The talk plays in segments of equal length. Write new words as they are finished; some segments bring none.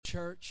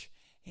church.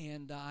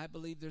 And I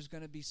believe there's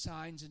going to be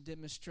signs and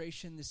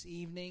demonstration this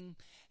evening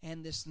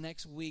and this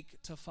next week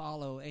to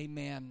follow.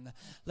 Amen.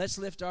 Let's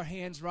lift our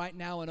hands right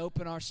now and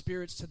open our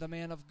spirits to the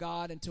man of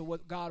God and to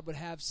what God would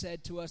have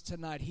said to us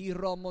tonight.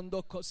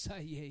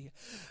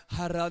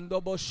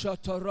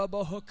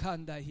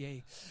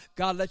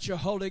 God, let your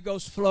Holy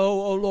Ghost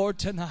flow, O Lord,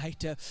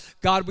 tonight.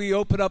 God, we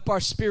open up our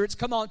spirits.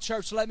 Come on,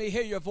 church, let me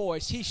hear your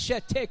voice. We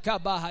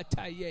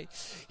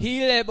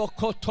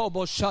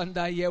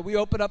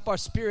open up our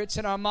spirits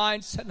and our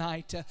minds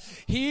tonight.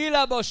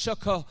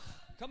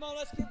 Come on,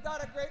 let's give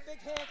God a great big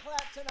hand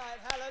clap tonight.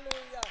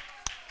 Hallelujah.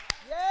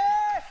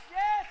 Yes,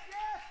 yes,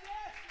 yes,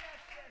 yes, yes,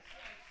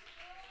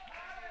 yes.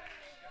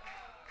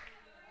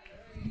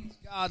 Praise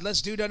God.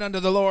 Let's do that unto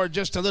the Lord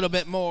just a little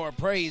bit more.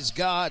 Praise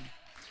God.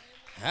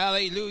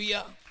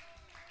 Hallelujah.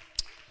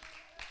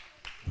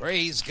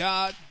 Praise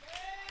God.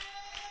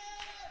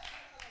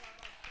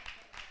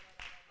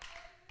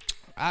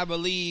 I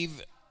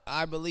believe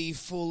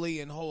fully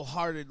and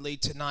wholeheartedly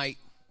tonight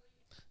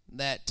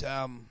that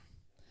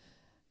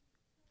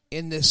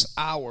in this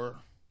hour,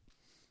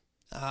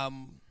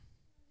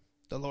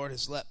 the Lord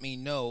has let me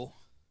know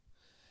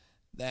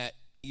that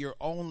you're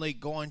only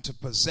going to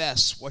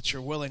possess what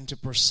you're willing to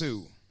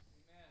pursue.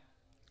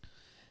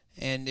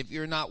 And if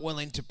you're not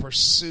willing to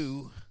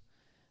pursue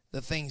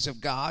the things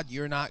of God,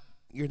 you're not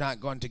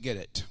going to get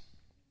it.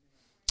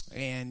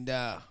 And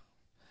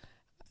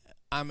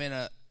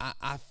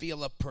I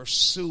feel a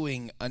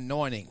pursuing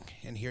anointing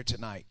in here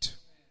tonight.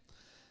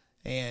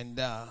 And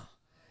I'm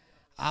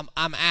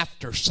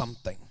after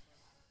something.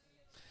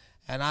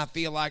 And I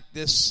feel like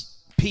this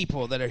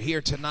people that are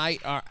here tonight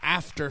are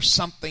after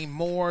something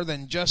more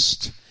than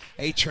just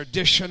a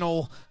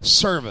traditional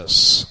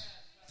service.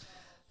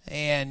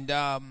 And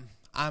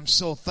I'm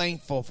so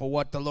thankful for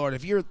what the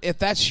Lord. If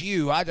that's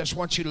you, I just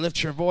want you to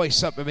lift your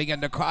voice up and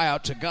begin to cry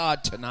out to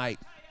God tonight.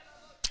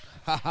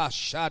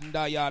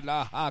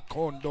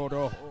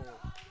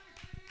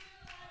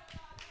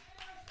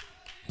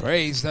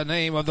 Praise the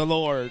name of the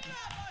Lord.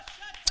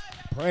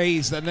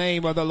 Praise the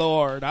name of the Lord. Praise the name of the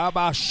Lord.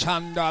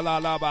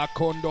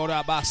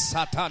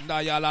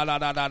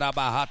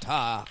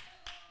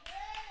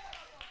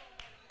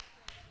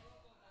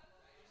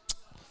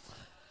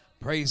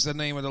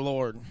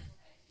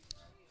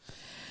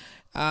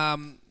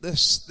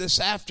 This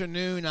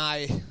afternoon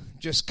I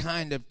just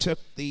kind of took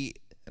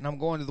and I'm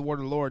going to the word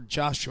of the Lord,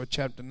 Joshua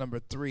chapter number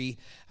 3.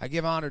 I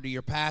give honor to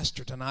your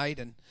pastor tonight,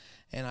 and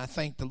I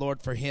thank the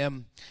Lord for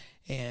him.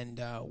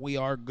 And we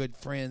are good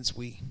friends.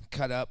 We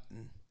cut up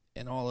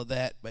and all of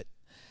that, but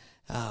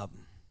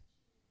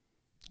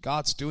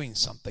God's doing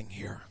something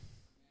here.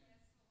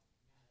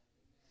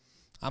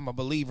 I'm a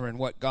believer in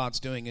what God's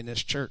doing in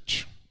this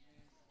church,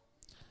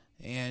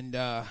 and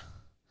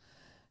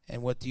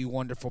with you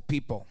wonderful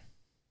people.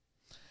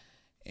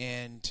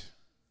 And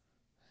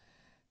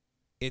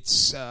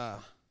it's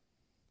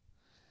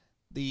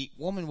the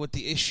woman with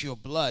the issue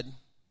of blood.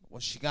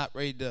 When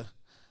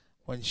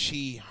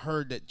she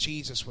heard that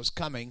Jesus was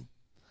coming,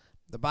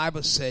 the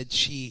Bible said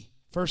she,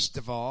 first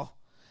of all,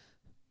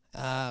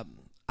 I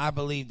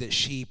believe that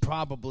she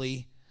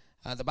probably,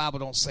 the Bible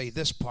don't say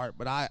this part,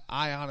 but I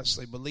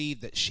honestly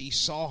believe that she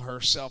saw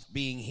herself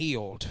being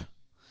healed.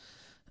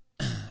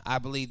 I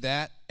believe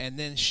that. And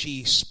then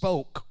she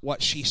spoke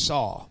what she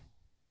saw.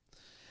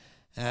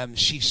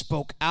 She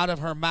spoke out of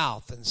her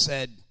mouth and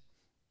said,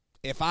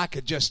 if I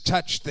could just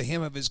touch the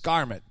hem of his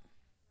garment,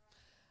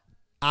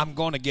 I'm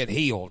going to get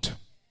healed.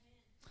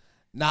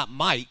 Not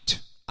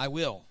might, I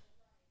will.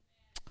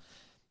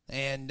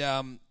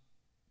 And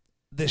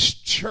this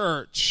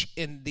church,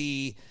 in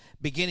the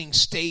beginning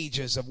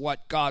stages of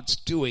what God's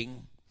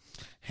doing,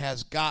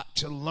 has got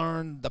to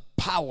learn the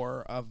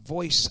power of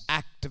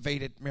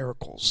voice-activated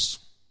miracles.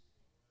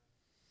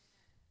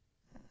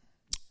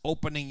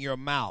 Opening your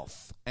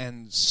mouth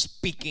and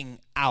speaking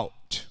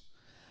out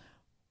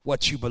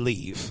what you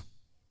believe.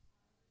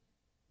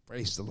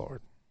 Praise the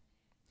Lord.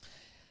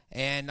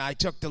 And I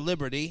took the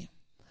liberty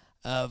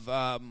of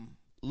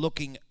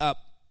looking up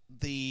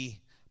the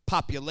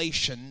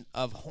population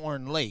of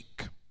Horn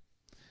Lake.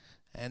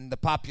 And the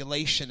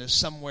population is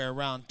somewhere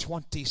around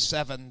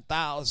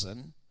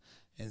 27,000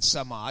 and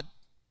some odd.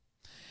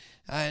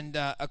 And,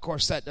 of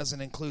course, that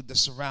doesn't include the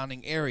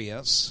surrounding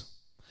areas.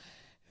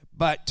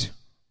 But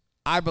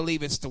I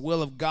believe it's the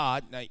will of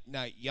God.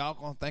 Now y'all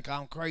going to think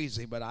I'm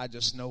crazy, but I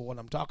just know what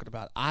I'm talking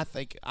about.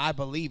 I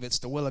believe it's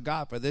the will of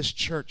God for this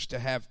church to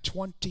have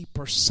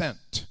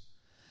 20%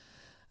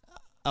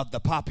 of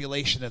the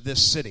population of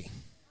this city.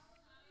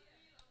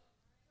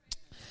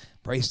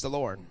 Praise the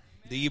Lord.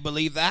 Do you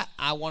believe that?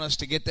 I want us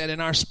to get that in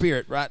our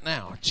spirit right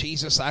now.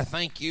 Jesus, I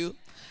thank you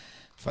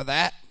for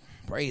that.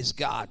 Praise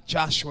God.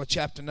 Joshua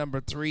chapter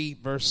number 3,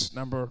 verse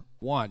number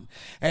 1.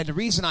 And the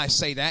reason I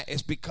say that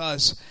is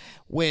because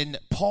when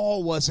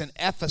Paul was in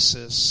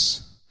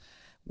Ephesus,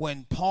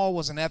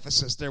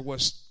 there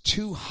was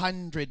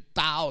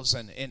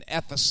 200,000 in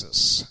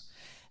Ephesus.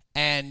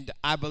 And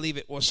I believe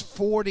it was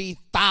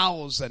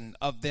 40,000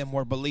 of them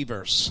were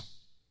believers.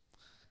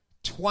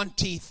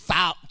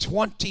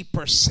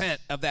 20%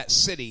 of that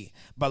city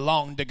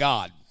belonged to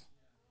God.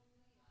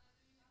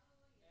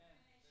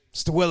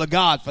 It's the will of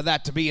God for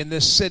that to be in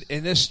this city,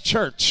 in this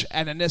church,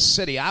 and in this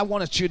city. I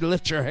wanted you to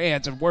lift your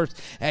hands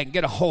and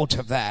get a hold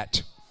of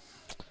that.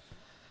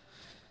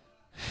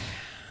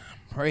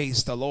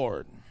 Praise the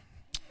Lord.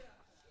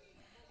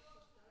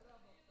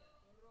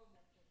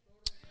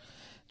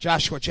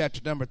 Joshua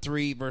chapter number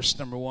 3, verse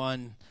number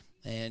 1.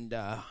 And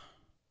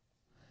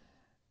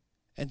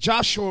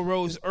Joshua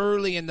rose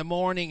early in the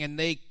morning, and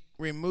they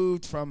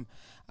removed from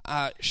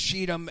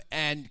Shittim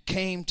and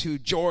came to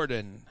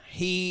Jordan,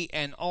 he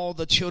and all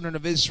the children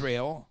of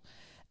Israel,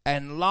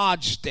 and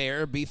lodged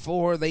there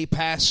before they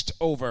passed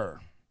over.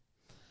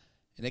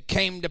 And it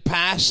came to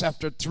pass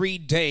after 3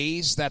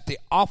 days that the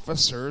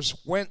officers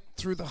went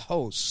through the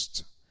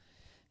host,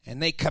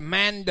 and they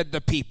commanded the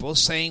people,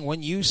 saying,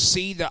 when you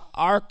see the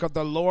ark of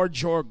the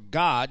Lord your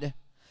God,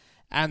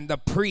 and the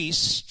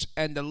priests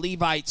and the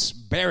Levites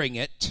bearing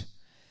it,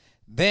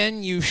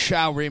 then you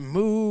shall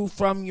remove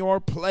from your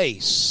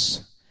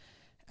place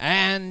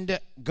and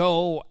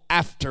go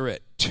after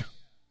it.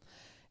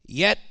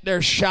 Yet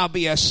there shall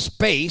be a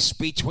space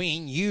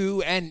between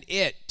you and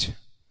it,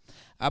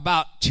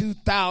 about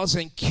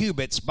 2,000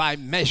 cubits by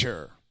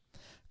measure.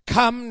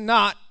 Come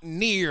not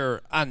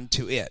near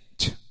unto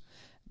it,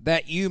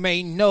 that you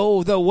may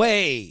know the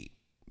way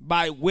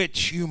by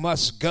which you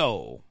must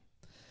go.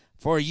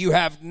 For you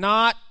have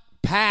not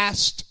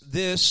passed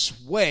this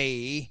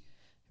way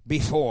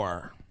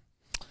before.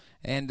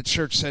 And the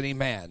church said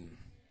amen.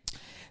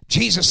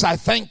 Jesus, I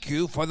thank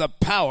you for the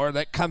power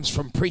that comes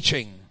from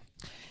preaching.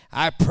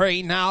 I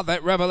pray now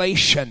that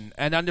revelation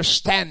and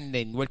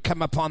understanding would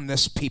come upon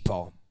this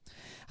people.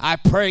 I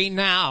pray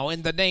now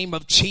in the name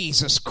of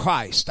Jesus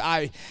Christ.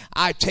 I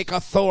take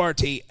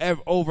authority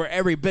over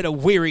every bit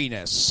of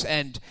weariness,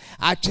 and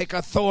I take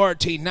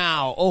authority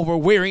now over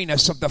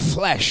weariness of the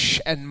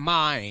flesh and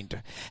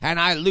mind, and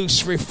I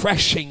loose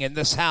refreshing in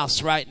this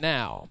house right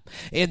now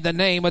in the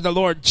name of the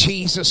Lord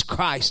Jesus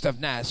Christ of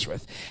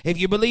Nazareth. If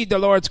you believe the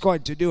Lord's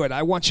going to do it,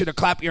 I want you to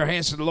clap your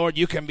hands to the Lord.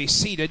 You can be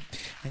seated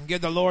and give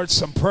the Lord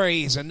some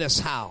praise in this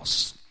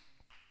house.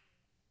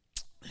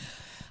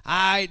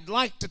 I'd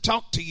like to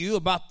talk to you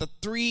about the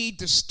 3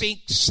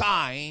 distinct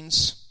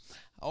signs,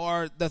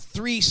 or the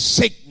 3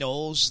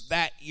 signals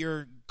that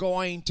you're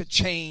going to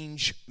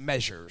change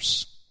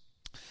measures.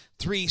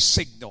 3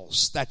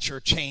 signals that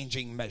you're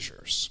changing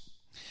measures.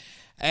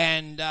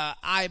 And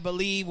I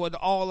believe with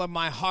all of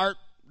my heart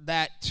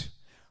that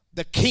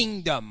the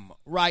kingdom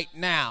right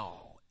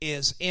now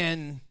is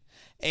in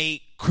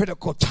a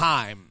critical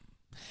time.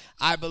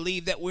 I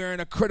believe that we're in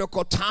a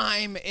critical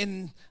time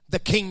in the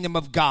kingdom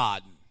of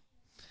God.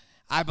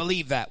 I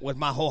believe that with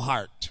my whole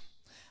heart.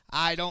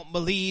 I don't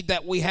believe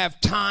that we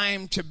have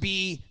time to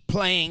be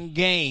playing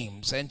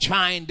games and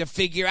trying to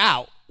figure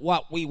out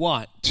what we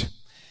want.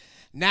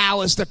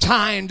 Now is the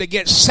time to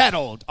get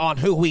settled on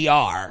who we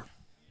are.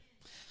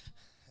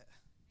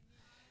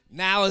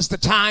 Now is the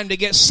time to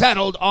get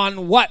settled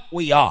on what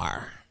we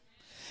are.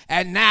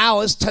 And now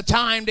is the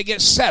time to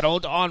get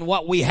settled on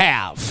what we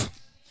have.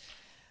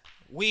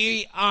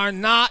 We are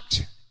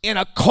not in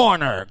a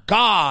corner.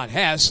 God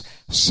has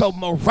so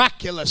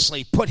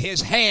miraculously put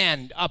his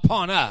hand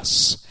upon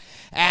us,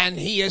 and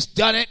he has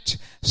done it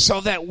so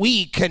that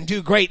we can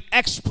do great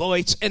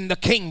exploits in the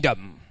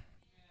kingdom.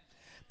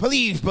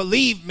 Please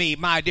believe me,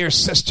 my dear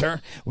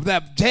sister,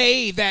 the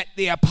day that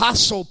the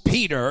Apostle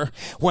Peter,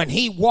 when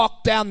he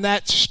walked down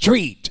that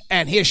street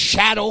and his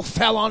shadow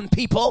fell on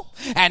people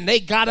and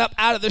they got up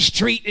out of the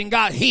street and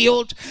got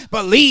healed,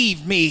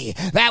 believe me,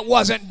 that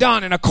wasn't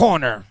done in a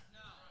corner.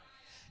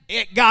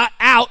 It got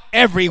out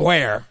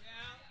everywhere.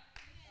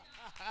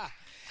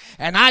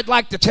 And I'd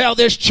like to tell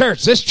this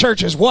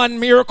church is one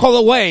miracle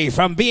away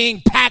from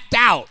being packed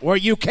out where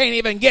you can't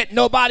even get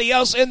nobody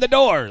else in the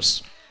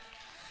doors.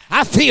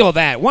 I feel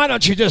that. Why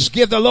don't you just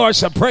give the Lord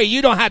some praise?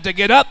 You don't have to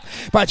get up,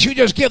 but you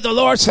just give the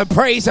Lord some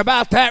praise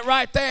about that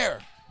right there.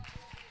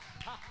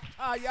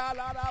 I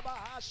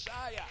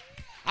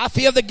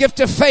feel the gift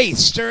of faith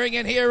stirring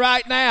in here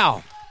right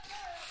now.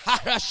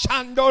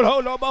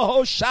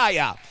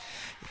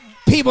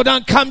 People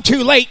done come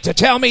too late to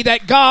tell me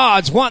that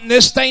God's wanting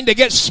this thing to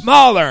get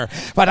smaller.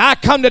 But I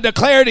come to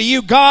declare to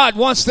you, God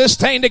wants this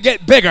thing to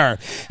get bigger.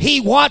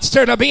 He wants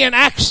there to be an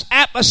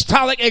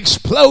apostolic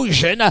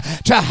explosion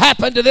to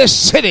happen to this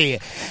city.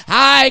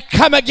 I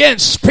come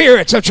against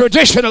spirits of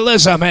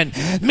traditionalism and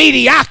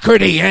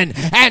mediocrity and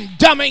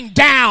dumbing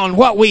down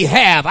what we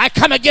have. I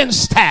come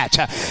against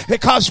that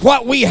because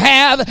what we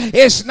have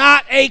is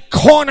not a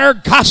corner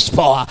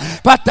gospel.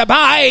 But the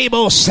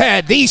Bible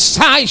said, these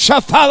signs shall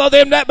follow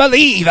them that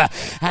believe.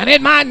 And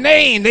in my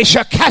name they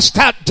shall cast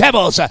out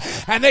devils,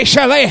 and they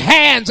shall lay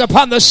hands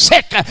upon the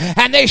sick,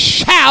 and they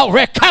shall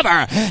recover.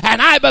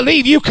 And I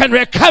believe you can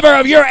recover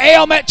of your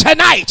ailment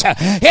tonight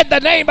in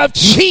the name of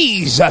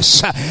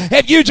Jesus.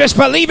 If you just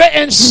believe it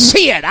and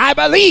see it, I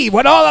believe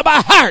with all of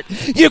my heart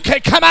you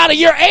can come out of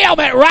your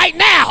ailment right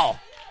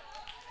now.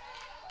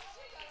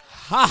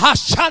 I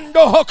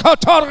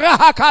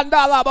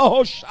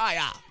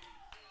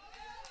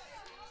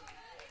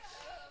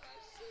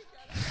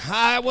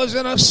was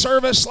in a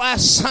service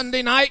last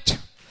Sunday night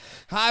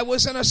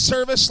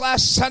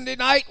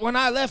when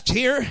I left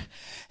here,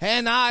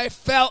 and I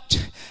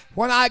felt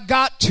when I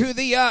got to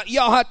the,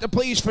 y'all have to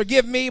please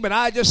forgive me, but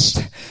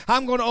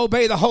I'm going to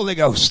obey the Holy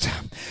Ghost.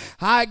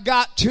 I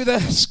got to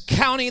the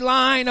county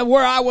line of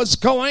where I was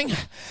going,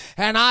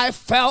 and I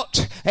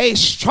felt a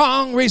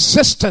strong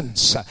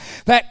resistance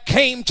that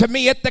came to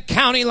me at the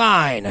county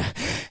line.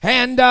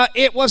 And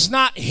it was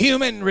not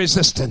human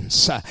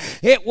resistance.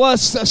 It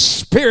was the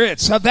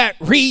spirits of that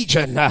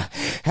region.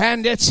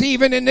 And it's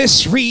even in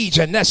this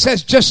region that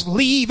says, just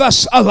leave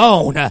us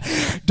alone.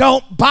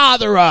 Don't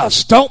bother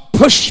us. Don't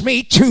push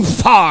me too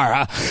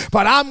far.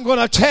 But I'm going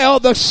to tell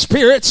the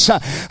spirits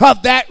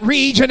of that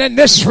region and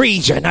this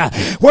region,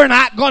 we're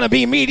not going to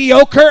be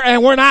mediocre,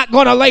 and we're not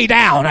going to lay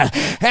down,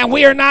 and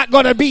we're not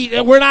going to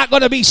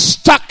be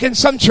stuck in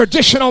some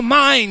traditional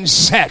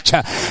mindset.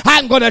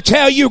 I'm going to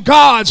tell you,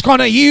 God's going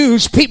to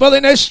use people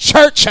in this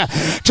church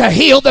to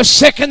heal the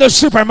sick in the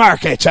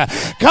supermarket.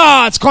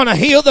 God's going to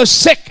heal the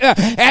sick,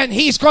 and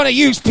He's going to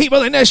use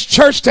people in this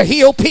church to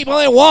heal people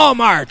in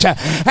Walmart,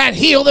 and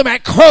heal them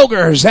at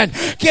Kroger's, and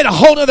get a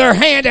hold of their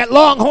hand at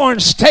Longhorn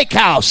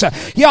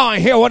Steakhouse. Y'all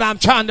hear what I'm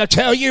trying to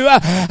tell you?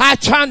 I'm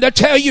trying to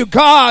tell you,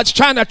 God's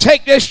trying to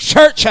take this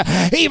church,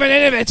 even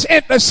in its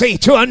infancy,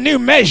 to a new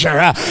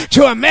measure,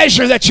 to a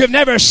measure that you've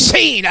never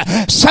seen.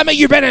 Some of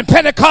you have been in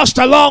Pentecost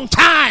a long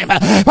time,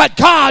 but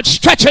God's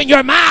stretching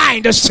your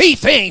mind to see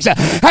things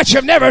that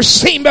you've never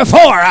seen before.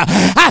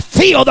 I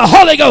feel the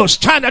Holy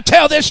Ghost trying to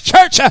tell this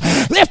church,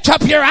 lift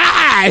up your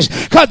eyes,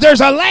 because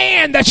there's a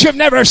land that you've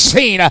never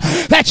seen,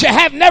 that you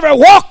have never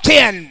walked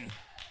in.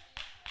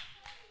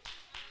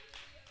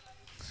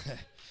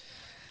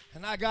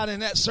 And I got in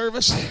that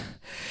service,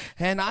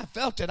 and I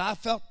felt it. I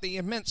felt the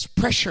immense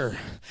pressure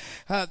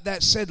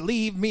that said,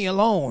 leave me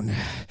alone.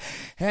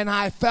 And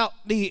I felt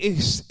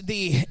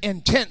the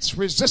intense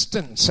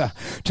resistance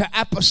to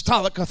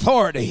apostolic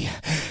authority.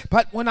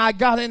 But when I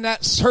got in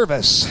that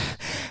service,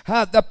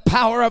 the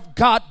power of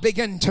God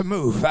began to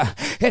move.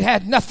 It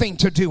had nothing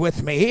to do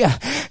with me.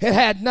 It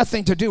had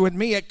nothing to do with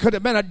me. It could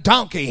have been a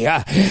donkey.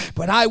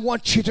 But I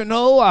want you to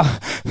know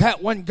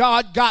that when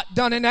God got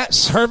done in that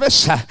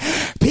service,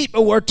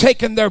 people were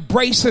taking their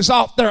braces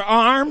off their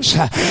arms.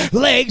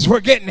 Legs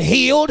were getting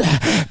healed.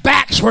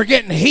 Backs were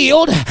getting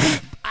healed.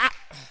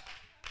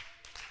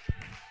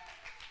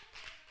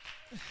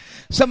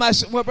 Somebody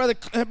said, well,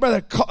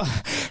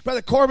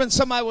 Brother Corbin,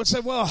 somebody would say,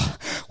 well,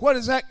 what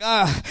is that?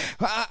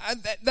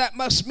 That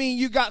must mean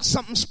you got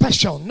something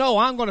special. No,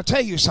 I'm going to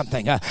tell you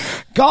something.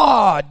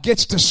 God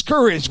gets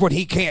discouraged when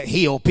He can't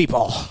heal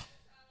people.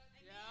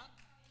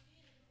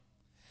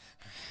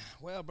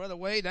 Well, Brother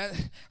Wade,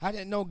 I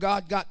didn't know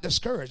God got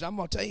discouraged. I'm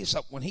going to tell you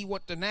something. When He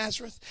went to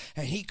Nazareth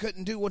and He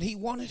couldn't do what He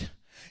wanted,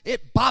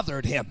 it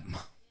bothered Him.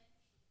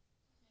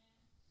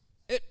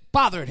 It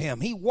bothered Him.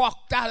 He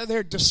walked out of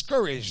there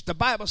discouraged. The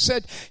Bible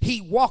said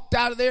He walked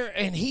out of there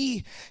and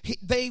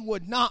they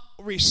would not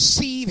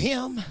receive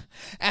Him,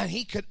 and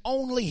He could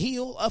only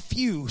heal a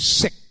few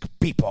sick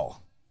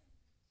people.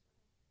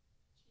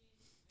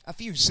 A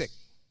few sick.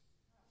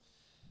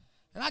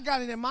 And I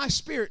got it in my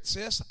spirit,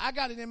 sis. I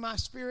got it in my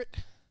spirit.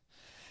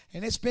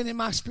 And it's been in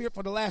my spirit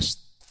for the last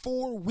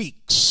 4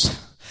 weeks.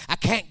 I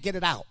can't get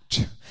it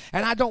out.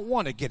 And I don't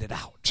want to get it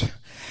out.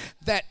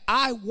 That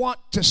I want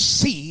to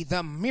see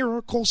the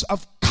miracles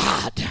of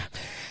God.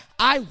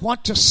 I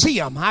want to see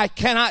them.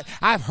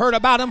 I've heard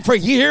about them for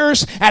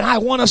years, and I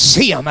want to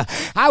see them.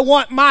 I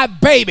want my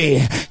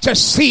baby to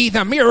see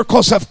the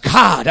miracles of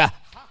God.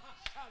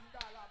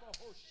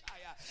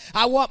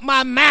 I want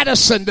my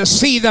Madison to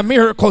see the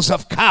miracles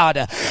of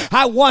God.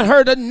 I want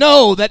her to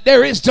know that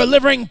there is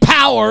delivering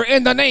power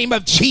in the name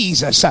of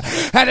Jesus.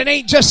 And it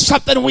ain't just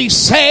something we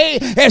say,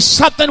 it's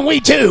something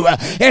we do.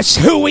 It's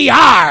who we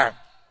are.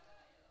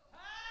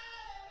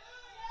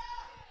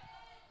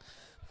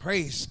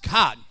 Praise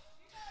God.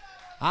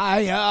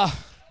 I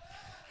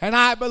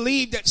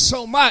believed it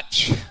so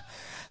much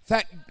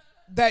that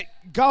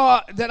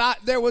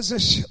there was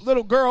this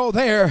little girl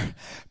there,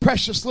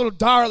 precious little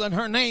darling.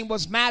 Her name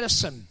was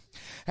Madison.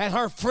 And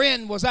her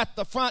friend was at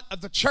the front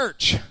of the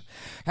church.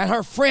 And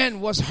her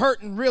friend was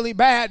hurting really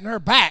bad in her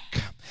back.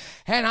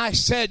 And I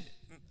said,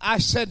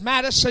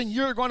 Madison,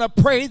 you're going to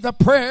pray the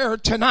prayer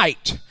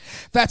tonight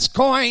that's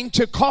going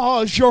to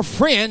cause your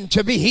friend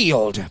to be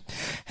healed.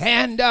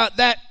 And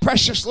that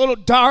precious little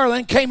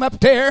darling came up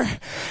there,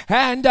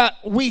 and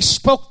we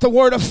spoke the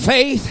word of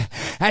faith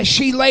as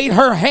she laid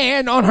her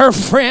hand on her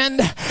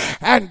friend,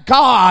 and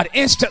God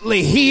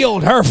instantly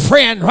healed her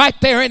friend right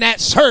there in that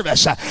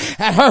service.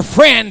 And her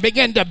friend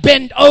began to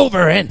bend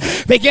over and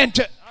began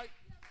to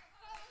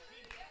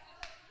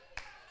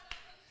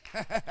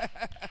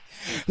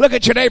Look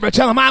at your neighbor.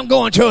 Tell him, I'm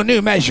going to a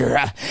new measure.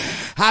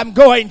 I'm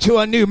going to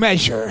a new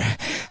measure.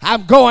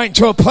 I'm going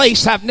to a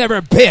place I've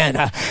never been.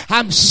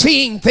 I'm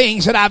seeing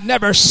things that I've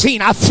never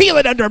seen. I feel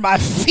it under my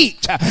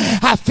feet.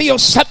 I feel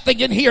something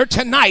in here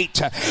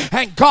tonight.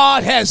 And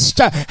God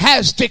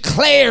has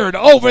declared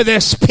over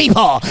this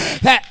people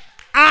that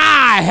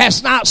eye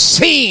has not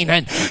seen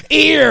and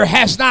ear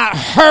has not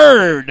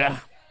heard.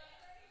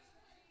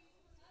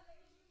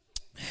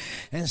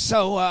 And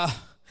so,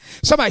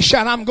 somebody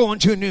shout, I'm going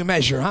to a new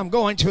measure. I'm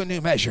going to a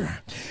new measure.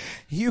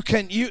 You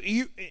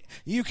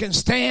can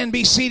stand,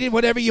 be seated,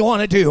 whatever you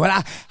want to do.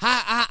 And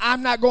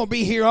I'm not going to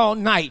be here all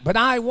night, but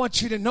I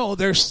want you to know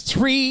there's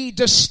 3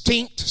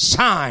 distinct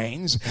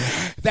signs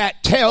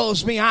that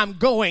tells me I'm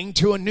going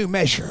to a new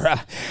measure.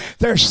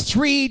 There's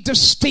 3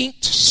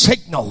 distinct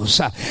signals.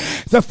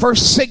 The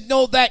first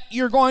signal that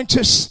you're going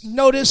to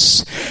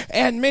notice,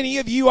 and many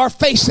of you are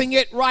facing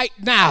it right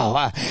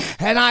now,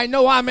 and I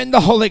know I'm in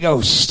the Holy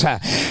Ghost.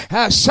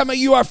 Some of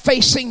you are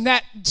facing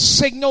that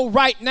signal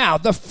right now.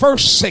 The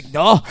first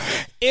signal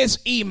is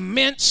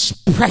immense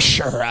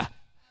pressure.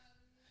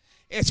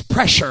 It's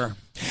pressure.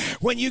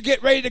 When you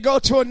get ready to go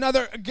to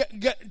another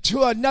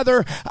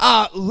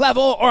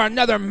level or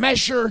another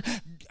measure,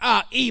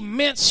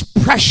 immense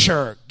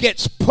pressure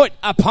gets put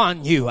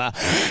upon you.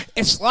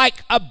 It's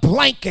like a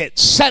blanket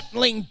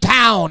settling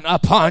down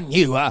upon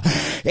you.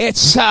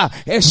 It's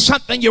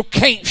something you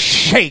can't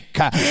shake.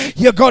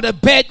 You go to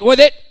bed with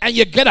it and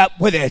you get up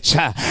with it.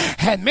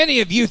 And many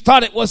of you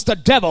thought it was the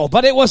devil,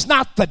 but it was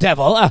not the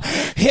devil.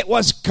 It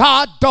was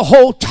God the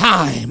whole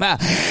time.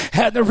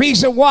 And the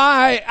reason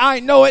why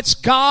I know it's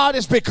God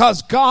is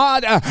because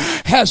God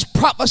has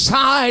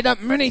prophesied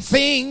many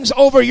things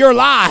over your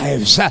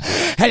lives.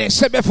 And He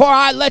said, before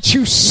I let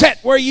you sit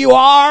where you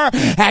are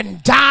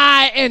and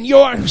die in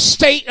your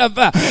state of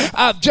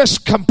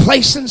just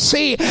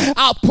complacency,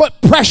 I'll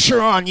put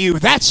pressure on you.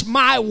 That's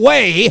my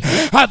way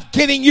of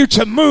getting you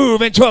to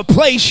move into a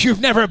place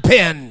you've never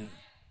been.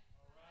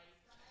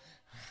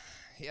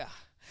 Yeah,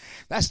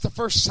 that's the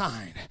first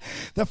sign.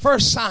 The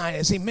first sign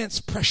is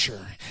immense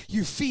pressure.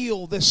 You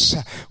feel this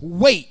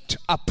weight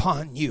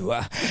upon you.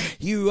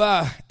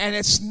 And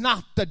it's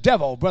not the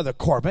devil, Brother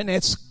Corbin.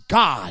 It's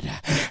God.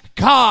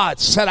 God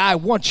said, I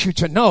want you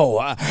to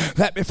know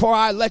that before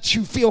I let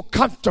you feel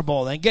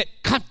comfortable and get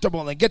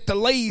the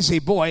lazy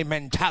boy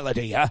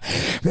mentality,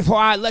 before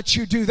I let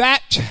you do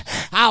that,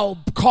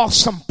 I'll cause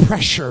some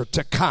pressure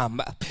to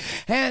come.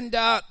 And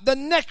the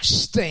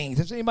next thing,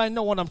 does anybody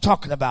know what I'm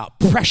talking about?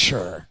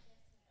 Pressure.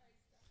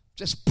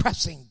 Just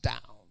pressing down.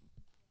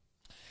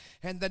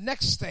 And the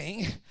next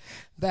thing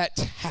that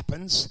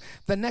happens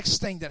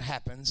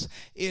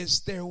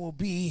is there will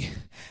be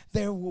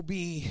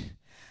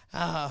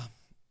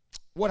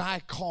what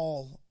I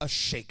call a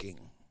shaking.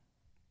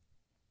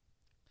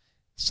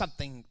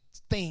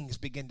 Things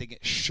begin to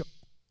get shook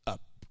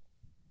up.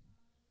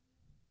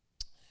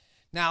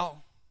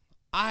 Now,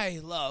 I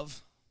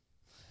love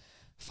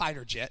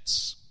fighter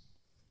jets.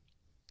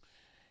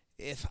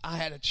 If I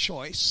had a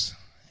choice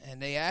and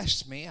they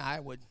asked me, I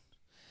would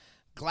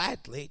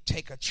gladly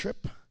take a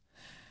trip,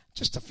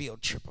 just a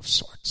field trip of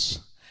sorts,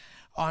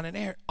 on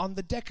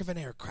the deck of an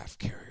aircraft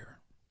carrier.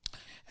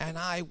 And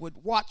I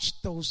would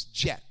watch those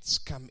jets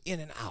come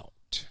in and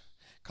out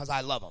because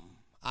I love them.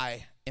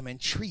 I am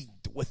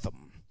intrigued with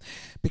them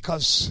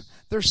because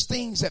there's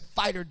things that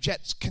fighter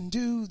jets can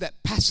do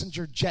that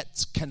passenger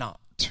jets cannot.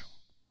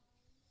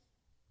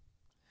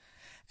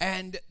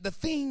 And the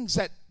things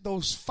that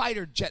those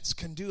fighter jets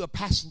can do, a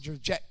passenger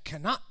jet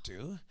cannot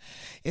do,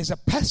 is a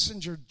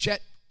passenger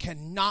jet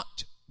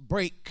cannot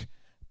break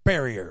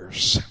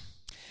barriers.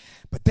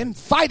 But then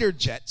fighter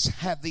jets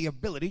have the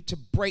ability to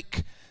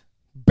break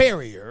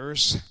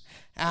barriers,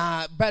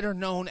 better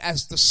known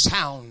as the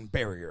sound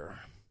barrier.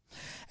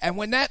 And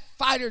when that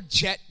fighter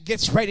jet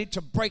gets ready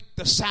to break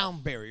the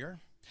sound barrier,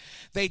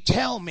 they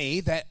tell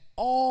me that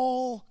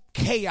all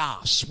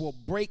chaos will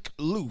break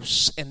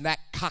loose in that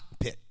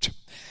cockpit.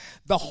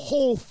 The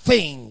whole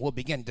thing will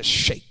begin to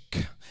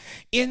shake,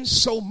 in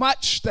so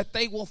much that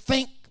they will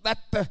think that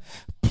the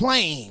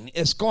plane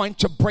is going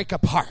to break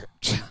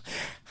apart.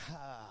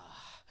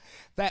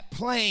 That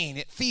plane,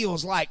 it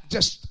feels like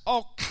just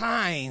all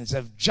kinds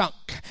of junk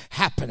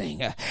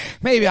happening.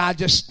 Maybe I'm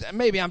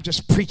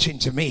just preaching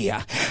to me.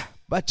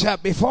 But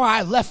before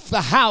I left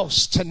the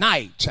house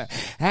tonight,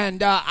 and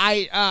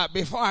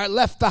before I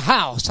left the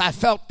house, I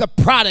felt the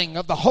prodding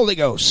of the Holy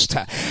Ghost.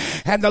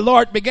 And the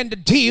Lord began to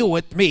deal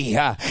with me.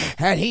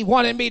 And He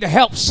wanted me to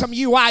help some of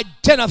you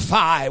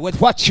identify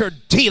with what you're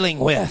dealing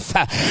with.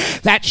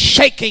 That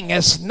shaking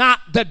is not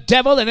the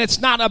devil, and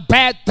it's not a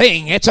bad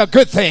thing. It's a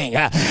good thing.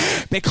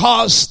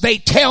 Because they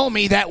tell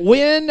me that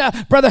when,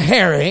 Brother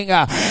Herring,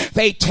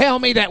 they tell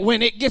me that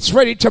when it gets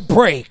ready to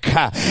break,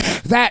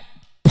 that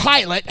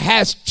Pilate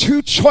has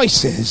two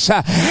choices.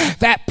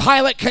 That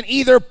Pilate can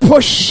either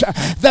push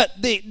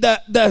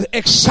the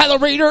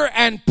accelerator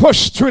and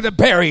push through the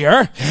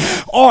barrier,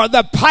 or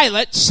the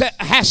Pilate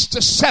has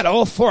to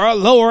settle for a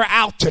lower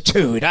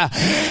altitude.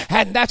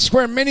 And that's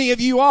where many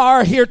of you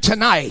are here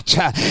tonight.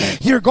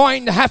 You're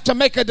going to have to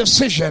make a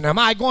decision. Am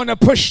I going to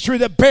push through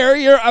the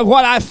barrier of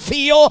what I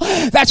feel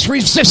that's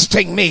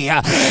resisting me?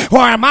 Or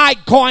am I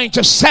going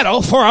to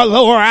settle for a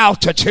lower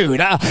altitude?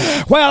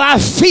 Well, I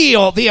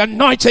feel the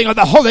anointing of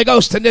the Holy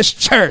Ghost in this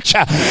church.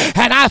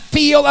 And I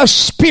feel a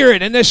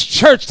spirit in this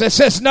church that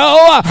says,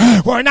 no,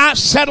 we're not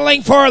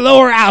settling for a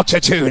lower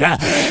altitude.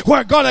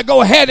 We're going to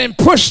go ahead and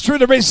push through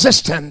the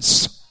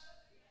resistance.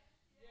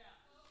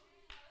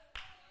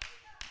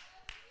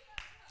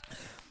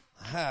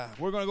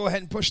 We're going to go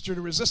ahead and push through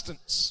the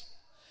resistance.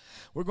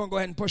 We're going to go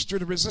ahead and push through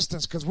the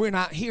resistance because we're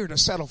not here to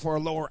settle for a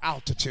lower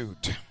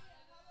altitude.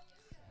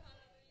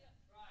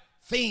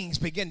 Things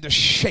begin to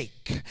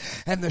shake,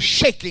 and the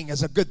shaking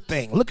is a good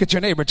thing. Look at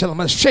your neighbor, tell him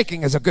the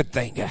shaking is a good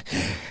thing.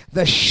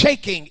 The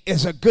shaking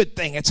is a good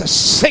thing. It's a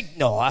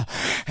signal.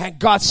 And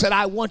God said,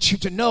 I want you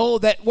to know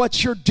that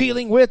what you're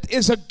dealing with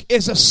is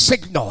a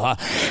signal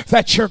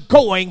that you're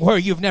going where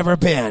you've never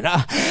been.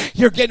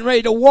 You're getting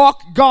ready to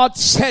walk. God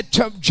said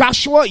to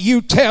Joshua,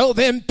 you tell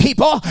them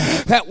people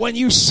that when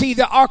you see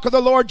the ark of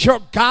the Lord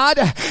your God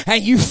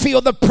and you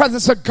feel the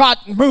presence of God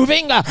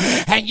moving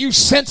and you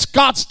sense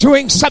God's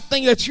doing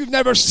something that you've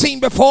never seen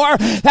before,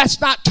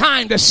 that's not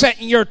time to sit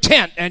in your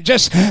tent and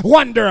just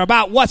wonder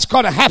about what's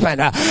going to happen.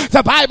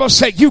 The Bible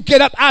said you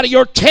get up out of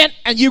your tent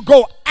and you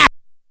go out.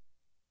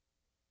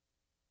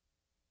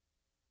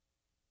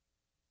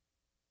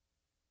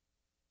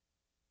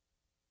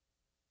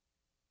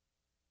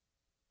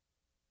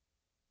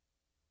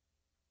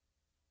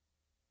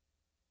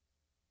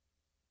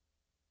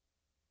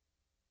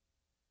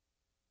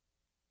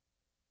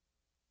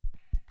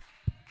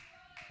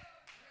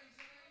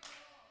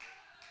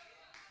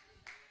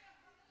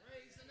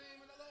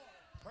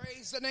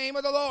 Praise the name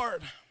of the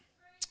Lord.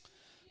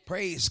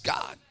 Praise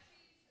God.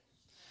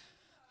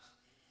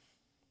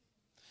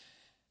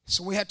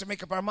 So we have to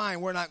make up our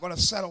mind. We're not going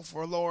to settle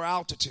for a lower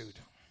altitude.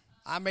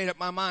 I made up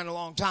my mind a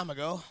long time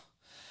ago.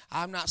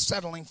 I'm not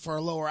settling for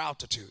a lower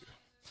altitude.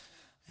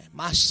 And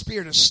my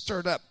spirit is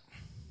stirred up.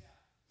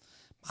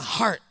 My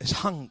heart is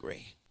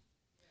hungry.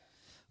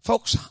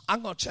 Folks,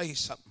 I'm going to tell you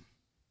something.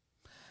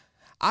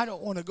 I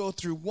don't want to go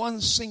through one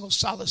single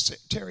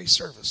solitary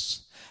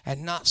service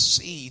and not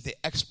see the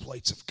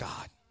exploits of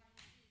God.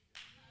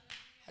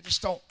 I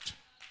just don't.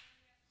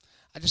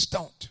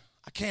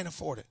 I can't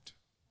afford it.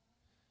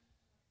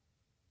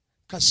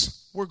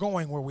 Because we're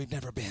going where we've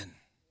never been.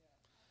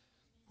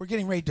 We're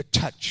getting ready to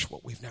touch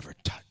what we've never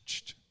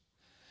touched.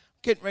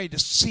 Getting ready to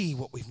see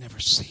what we've never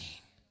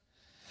seen.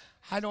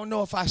 I don't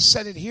know if I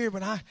said it here,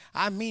 but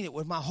I mean it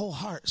with my whole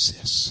heart,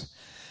 sis.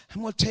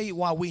 I'm going to tell you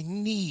why we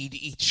need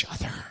each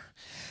other.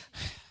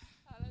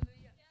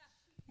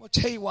 I'll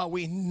tell you why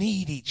we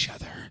need each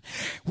other.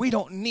 We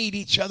don't need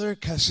each other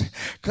because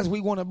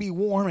we want to be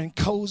warm and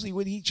cozy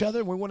with each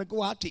other. We want to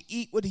go out to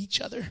eat with each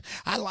other.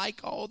 I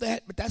like all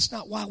that, but that's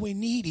not why we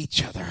need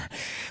each other.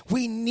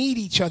 We need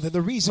each other.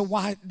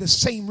 The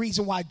same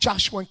reason why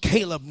Joshua and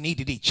Caleb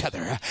needed each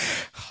other.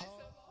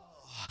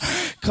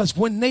 Because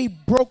when they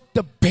broke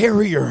the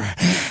barrier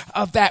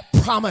of that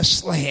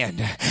promised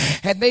land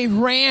and they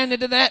ran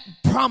into that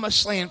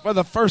promised land for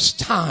the first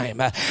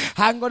time,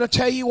 I'm going to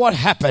tell you what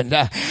happened.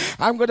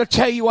 I'm going to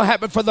tell you what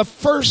happened. For the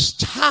first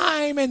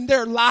time in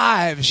their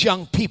lives,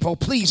 young people,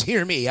 please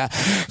hear me.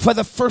 For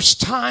the first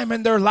time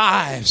in their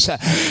lives,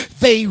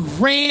 they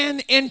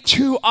ran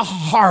into a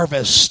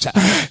harvest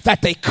that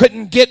they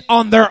couldn't get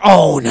on their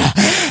own.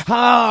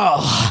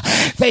 Oh,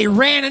 they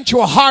ran into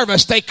a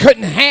harvest they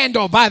couldn't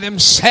handle by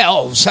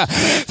themselves.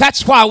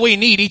 That's why we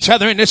need each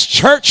other in this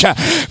church,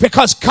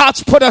 because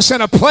God's put us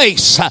in a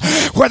place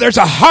where there's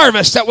a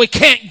harvest that we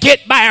can't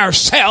get by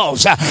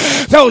ourselves.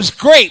 Those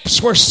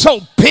grapes were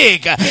so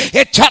big,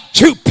 it took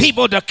two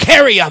people to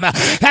carry them.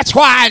 That's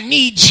why I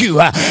need you.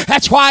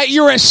 That's why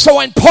you're so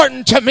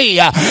important to me,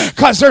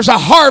 because there's a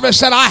harvest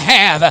that I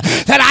have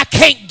that I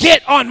can't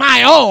get on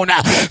my own.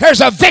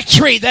 There's a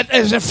victory that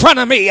is in front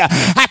of me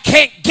I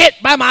can't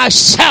get by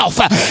myself.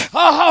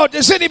 Oh,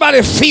 does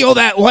anybody feel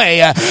that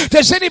way?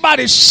 Does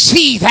anybody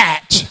see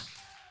that?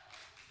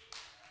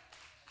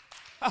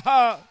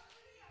 I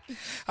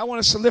want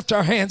us to lift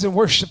our hands and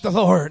worship the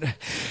Lord.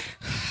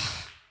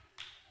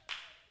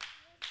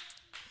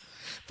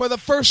 For the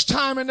first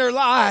time in their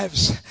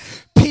lives,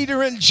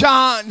 Peter and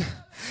John,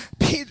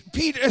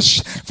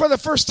 for the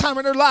first time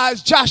in their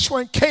lives, Joshua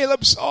and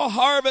Caleb saw a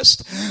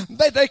harvest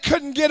that they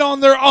couldn't get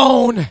on their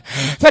own,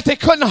 that they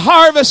couldn't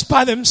harvest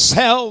by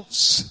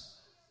themselves.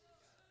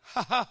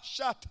 I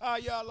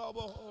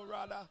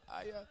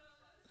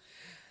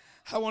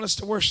want us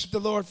to worship the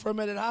Lord for a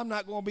minute. I'm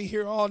not going to be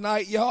here all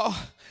night, y'all.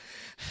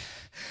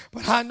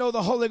 But I know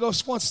the Holy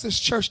Ghost wants this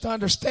church to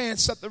understand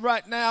something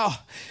right now,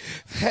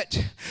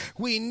 that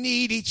we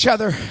need each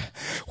other.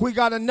 We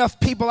got enough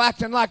people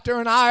acting like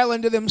they're an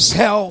island to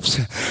themselves.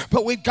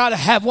 but we've got to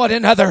have one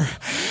another.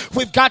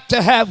 We've got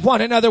to have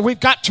one another. We've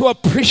got to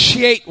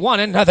appreciate one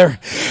another.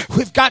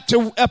 We've got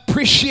to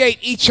appreciate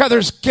each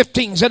other's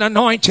giftings and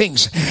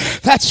anointings.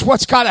 That's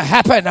what's got to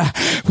happen.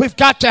 We've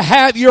got to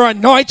have your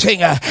anointing.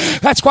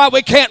 That's why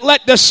we can't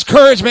let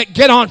discouragement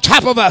get on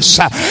top of us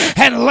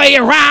and lay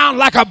around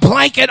like a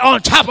blanket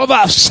on top of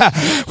us.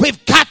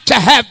 We've got to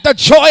have the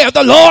joy of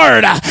the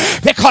Lord,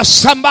 because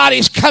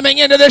somebody's coming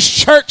into this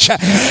church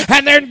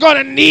and they're going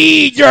to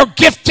need your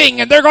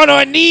gifting, and they're going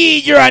to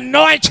need your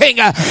anointing,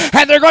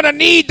 and they're going to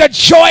need the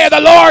joy of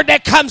the Lord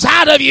that comes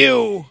out of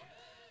you.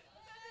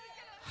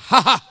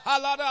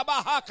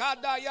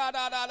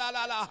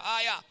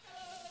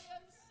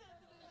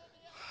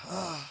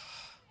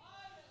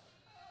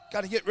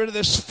 Got to get rid of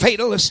this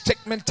fatalistic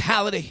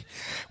mentality.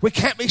 We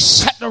can't be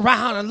sitting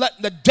around and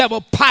letting the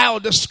devil pile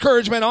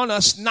discouragement on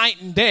us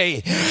night and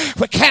day.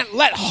 We can't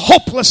let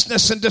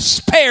hopelessness and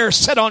despair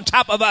sit on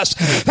top of us.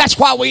 That's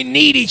why we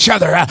need each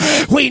other.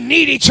 We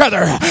need each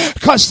other,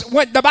 because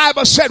when the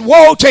Bible said,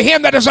 woe to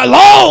him that is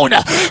alone,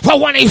 for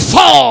when he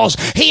falls,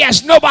 he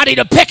has nobody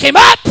to pick him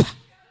up.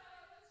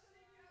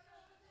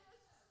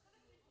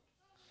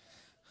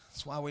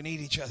 That's why we need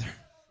each other.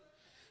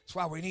 That's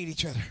why we need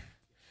each other.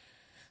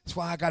 That's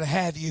why I got to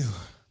have you.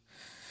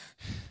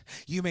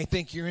 You may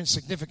think you're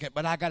insignificant,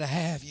 but I got to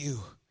have you.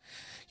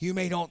 You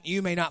may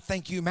not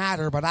think you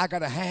matter, but I got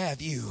to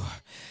have you.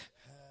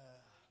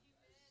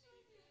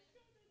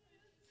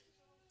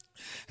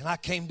 And I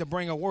came to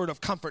bring a word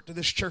of comfort to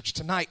this church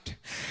tonight,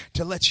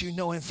 to let you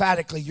know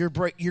emphatically you're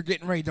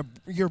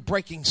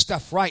breaking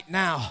stuff right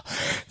now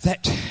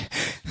that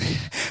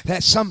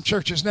some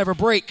churches never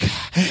break.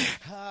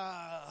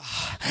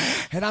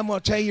 And I'm going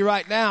to tell you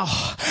right now,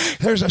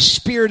 there's a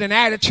spirit and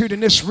attitude in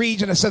this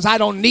region that says, I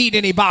don't need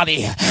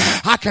anybody.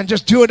 I can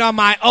just do it on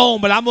my own.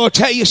 But I'm going to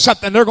tell you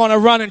something. They're going to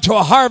run into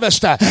a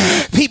harvest.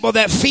 People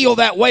that feel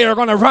that way are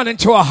going to run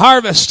into a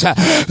harvest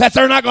that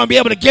they're not going to be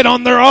able to get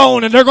on their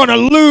own. And they're going to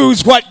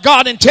lose what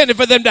God intended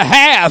for them to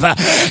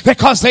have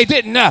because they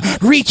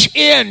didn't reach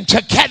in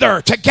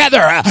together.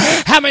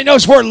 How many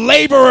knows we're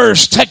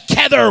laborers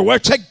together? We're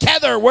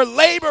together. We're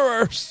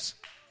laborers.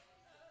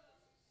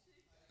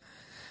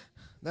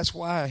 That's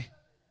why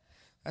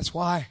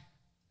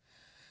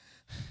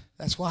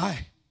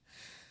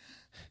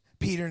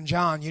Peter and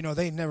John,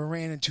 they never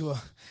ran into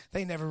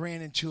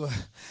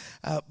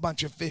a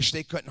bunch of fish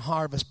they couldn't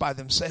harvest by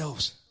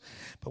themselves.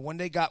 But when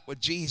they got with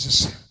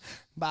Jesus,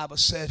 the Bible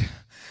said,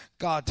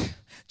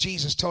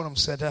 Jesus told them,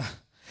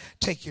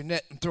 take your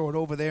net and throw it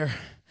over there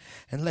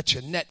and let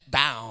your net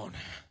down.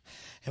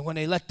 And when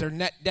they let their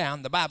net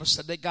down, the Bible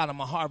said they got them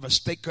a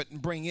harvest they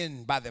couldn't bring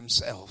in by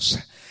themselves.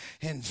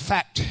 In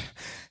fact,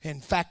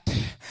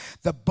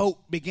 the boat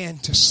began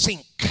to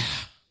sink.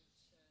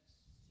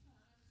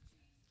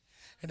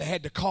 And they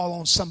had to call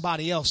on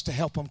somebody else to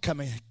help them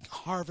come and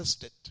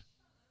harvest it.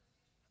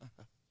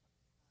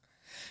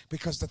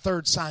 Because the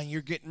third sign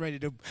you're getting ready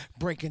to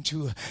break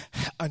into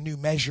a new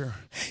measure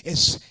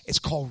is it's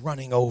called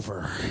running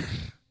over.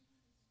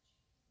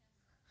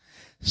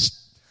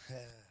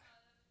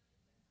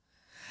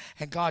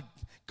 And God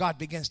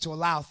begins to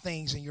allow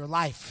things in your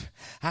life.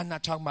 I'm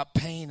not talking about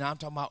pain. I'm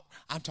talking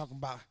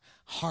about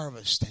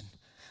harvest, and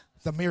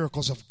the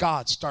miracles of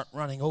God start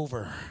running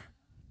over.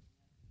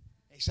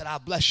 He said, I'll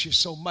bless you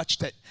so much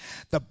that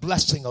the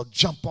blessing will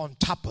jump on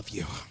top of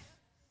you.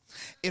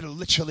 It'll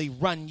literally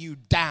run you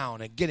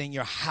down and get in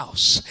your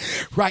house.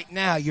 Right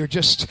now you're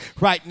just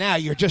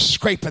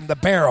scraping the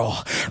barrel.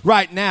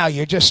 Right now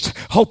you're just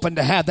hoping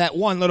to have that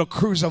one little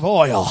cruse of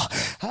oil.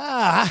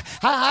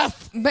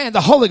 Man,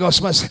 the Holy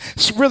Ghost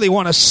must really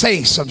want to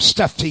say some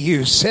stuff to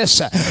you,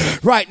 sis.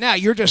 Right now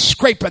you're just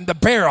scraping the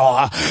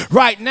barrel.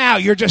 Right now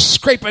you're just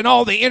scraping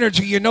all the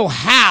energy you know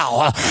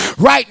how.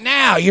 Right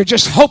now you're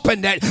just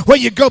hoping that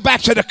when you go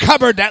back to the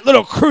cupboard, that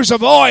little cruse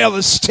of oil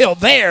is still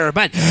there.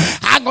 But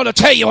I'm going to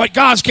tell you what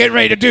God's getting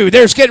ready to do.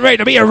 There's getting ready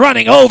to be a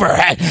running over.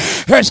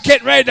 There's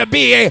getting ready to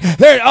be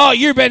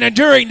you've been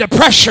enduring the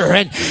pressure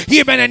and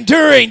you've been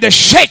enduring the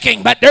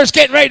shaking, but there's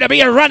getting ready to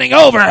be a running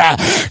over.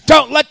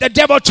 Don't let the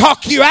devil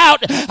talk you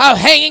out of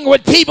hanging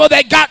with people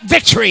that got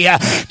victory.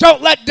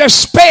 Don't let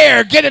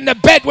despair get into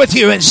bed with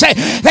you and say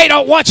they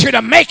don't want you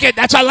to make it.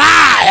 That's a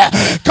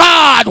lie.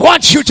 God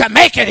wants you to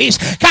make it. He's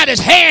got his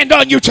hand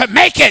on you to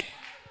make it.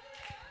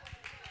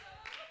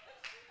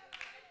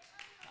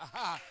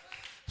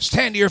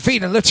 Stand to your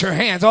feet and lift your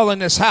hands all in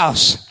this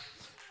house.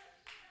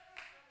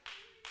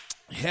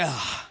 Yeah.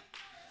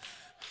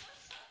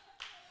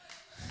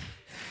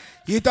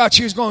 You thought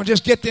you was going to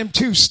just get them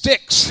 2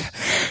 sticks.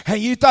 And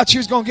you thought you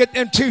was going to get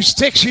them 2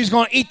 sticks. You was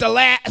going to eat the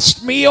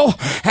last meal.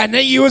 And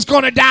then you was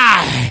going to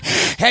die.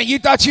 And you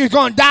thought you was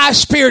going to die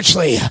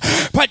spiritually.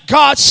 But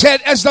God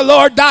said, as the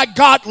Lord thy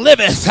God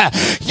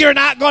liveth, you're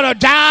not going to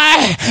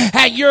die.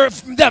 And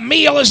the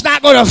meal is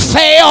not going to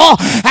fail.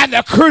 And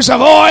the cruse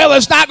of oil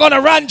is not going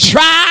to run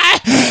dry.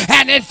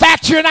 And in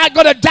fact, you're not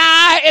going to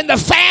die in the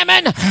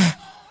famine.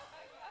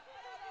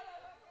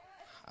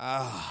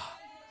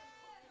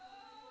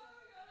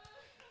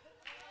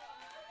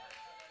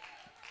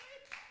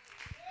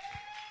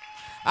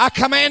 I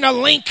command a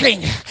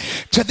linking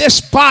to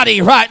this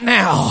body right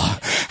now.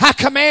 I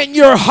command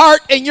your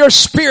heart and your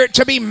spirit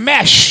to be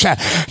meshed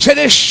to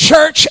this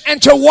church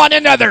and to one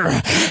another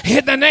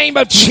in the name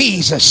of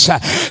Jesus.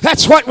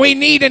 That's what we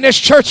need in this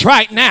church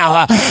right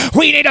now.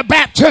 We need a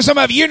baptism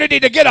of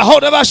unity to get a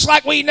hold of us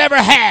like we never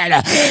had.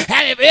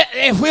 And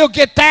if we'll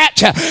get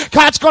that,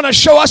 God's going to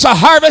show us a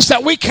harvest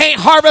that we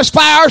can't harvest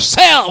by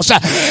ourselves.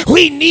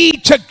 We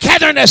need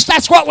togetherness.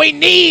 That's what we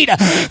need.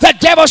 The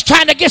devil's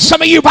trying to get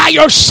some of you by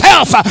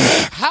yourself.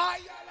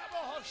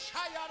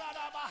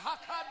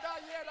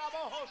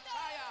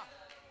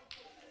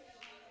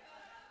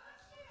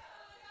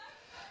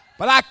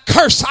 But I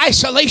curse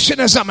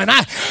isolationism and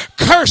I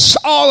curse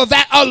all of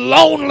that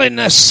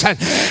loneliness. And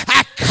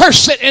I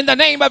curse it in the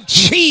name of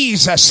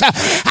Jesus.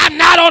 I'm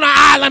not on an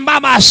island by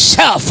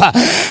myself.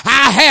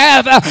 I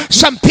have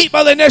some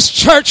people in this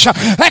church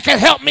that can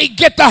help me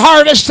get the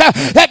harvest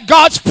that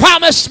God's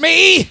promised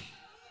me.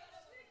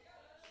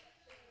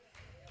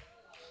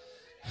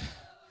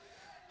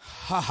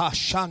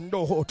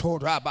 Shando hoto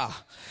raba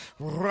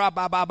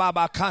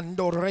baba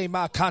kando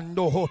rema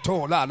kando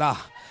hoto lala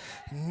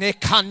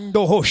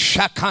nekando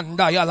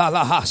shakanda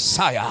yala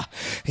hasaya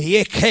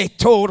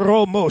yeketo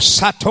romo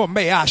sato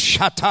mea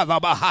shatala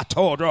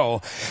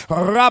bahatoro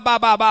raba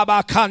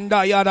baba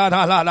kanda yala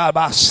la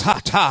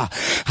basata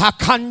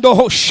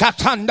hakando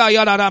shatanda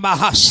yala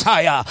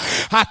bahasaya.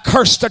 I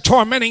curse the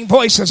tormenting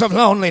voices of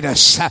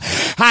loneliness.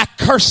 I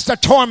curse the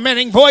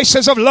tormenting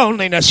voices of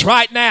loneliness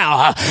right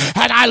now.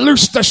 And I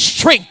loose the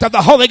strength of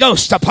the Holy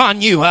Ghost upon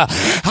you.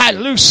 I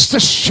loose the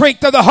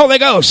strength of the Holy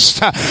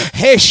Ghost.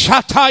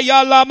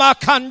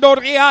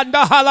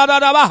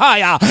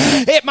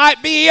 It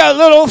might be a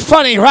little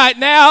funny right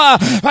now,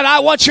 but I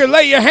want you to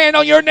lay your hand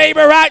on your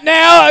neighbor right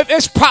now, if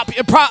it's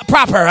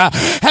proper,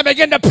 and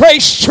begin to pray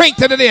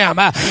strength into them.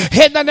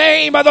 In the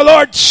name of the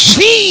Lord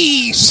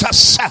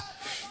Jesus.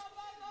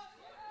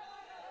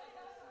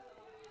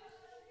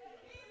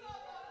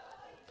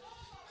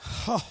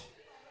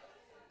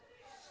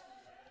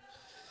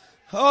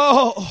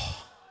 Oh,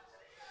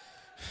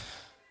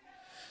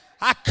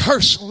 I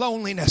curse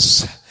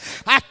loneliness.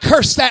 I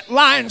curse that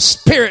lying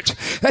spirit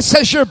that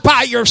says you're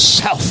by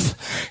yourself.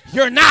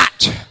 You're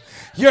not.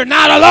 You're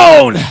not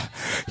alone.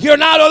 You're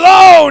not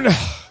alone.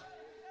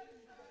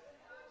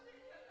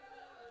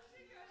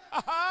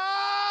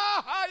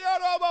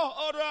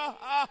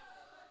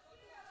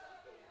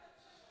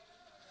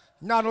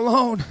 Not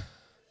alone.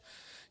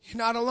 You're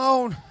not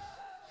alone.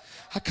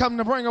 I come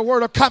to bring a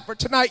word of comfort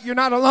tonight. You're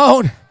not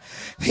alone.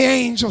 The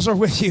angels are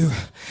with you.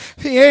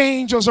 The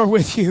angels are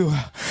with you.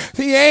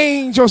 The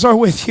angels are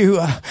with you.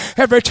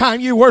 Every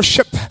time you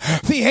worship,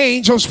 the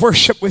angels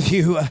worship with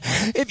you.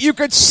 If you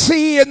could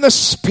see in the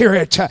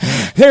spirit,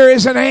 there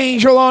is an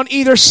angel on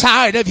either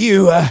side of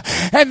you,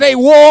 and they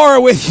war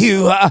with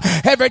you.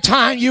 Every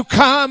time you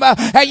come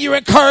and you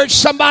encourage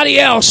somebody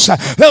else,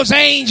 those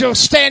angels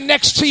stand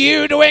next to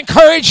you to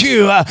encourage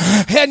you.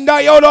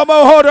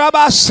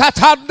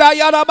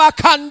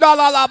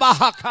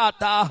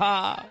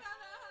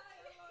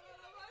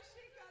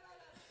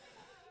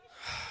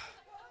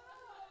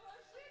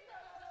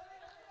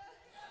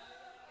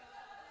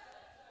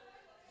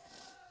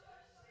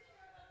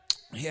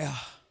 Yeah.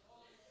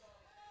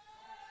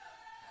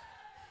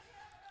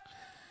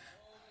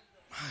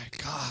 My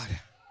God.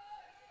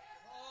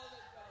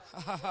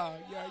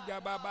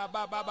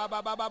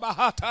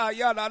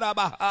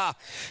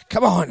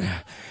 Come on.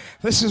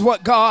 This is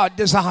what God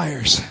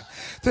desires.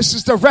 This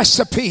is the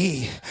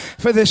recipe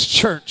for this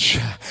church.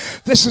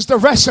 This is the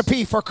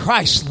recipe for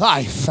Christ's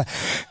life.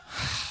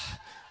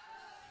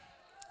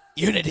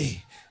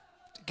 Unity,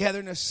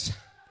 togetherness,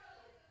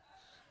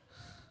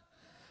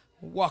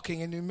 walking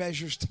in new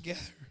measures together.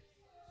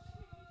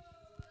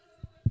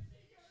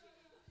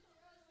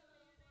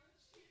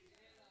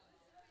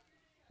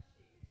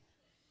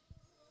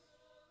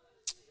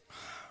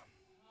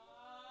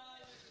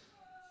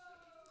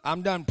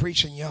 I'm done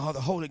preaching, y'all.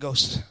 The Holy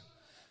Ghost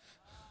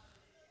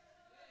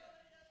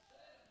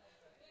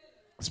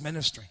is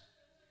ministering.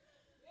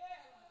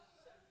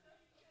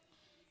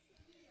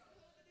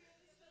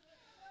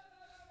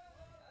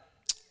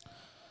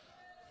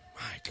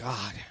 My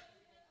God.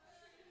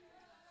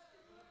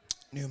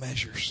 New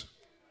measures.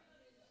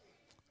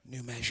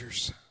 New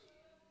measures.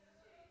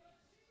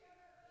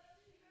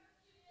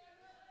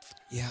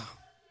 Yeah.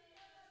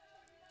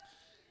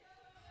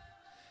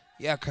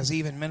 Yeah, because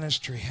even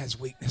ministry has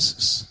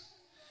weaknesses.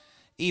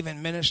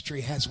 Even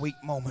ministry has weak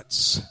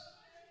moments.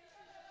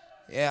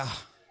 Yeah.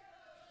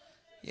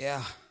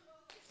 Yeah.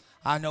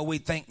 I know we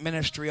think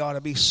ministry ought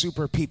to be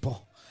super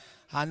people.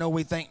 I know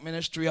we think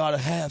ministry ought to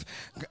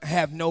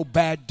have no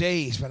bad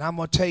days, but I'm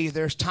going to tell you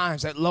there's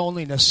times that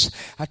loneliness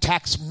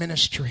attacks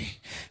ministry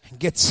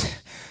and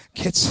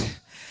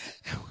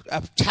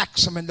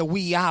attacks them in the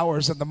wee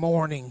hours of the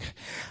morning,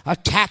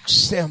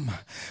 attacks them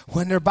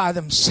when they're by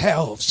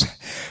themselves,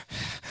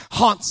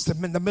 haunts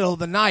them in the middle of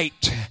the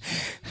night,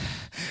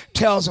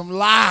 tells them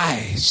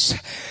lies.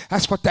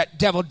 That's what that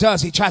devil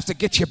does. He tries to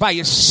get you by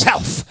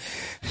yourself.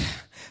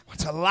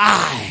 It's a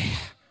lie.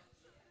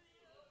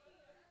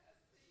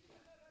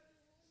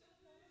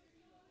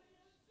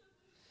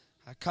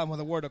 come with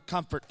a word of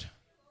comfort.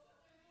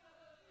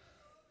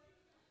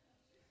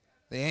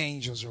 The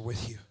angels are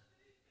with you.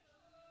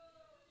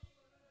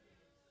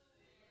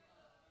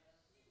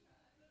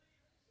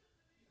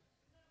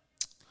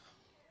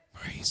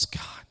 Praise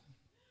God.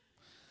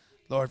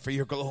 Lord, for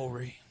your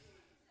glory.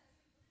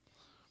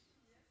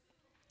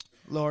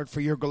 Lord, for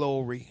your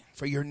glory,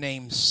 for your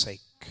name's sake.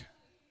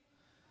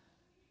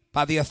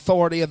 By the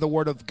authority of the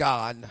word of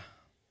God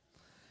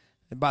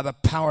and by the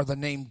power of the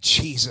name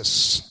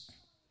Jesus,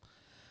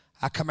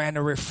 I command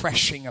a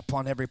refreshing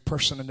upon every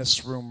person in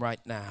this room right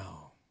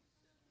now.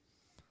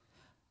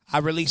 I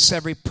release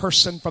every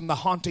person from the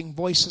haunting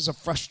voices of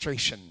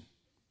frustration.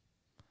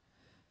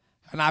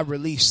 And I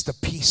release the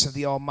peace of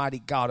the Almighty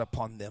God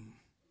upon them.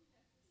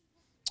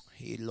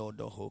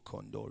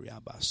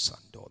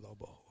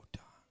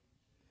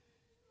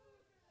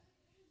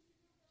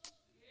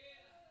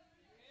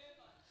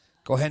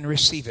 Go ahead and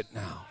receive it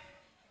now.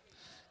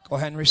 Go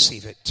ahead and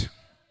receive it.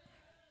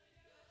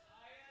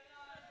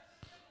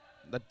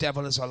 The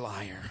devil is a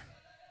liar.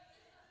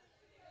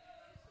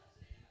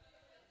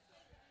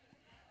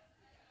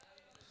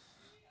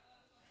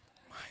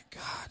 My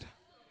God.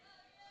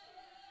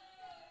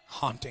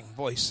 Haunting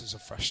voices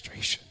of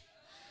frustration.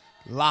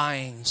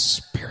 Lying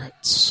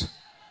spirits.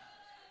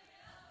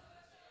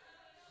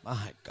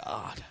 My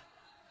God.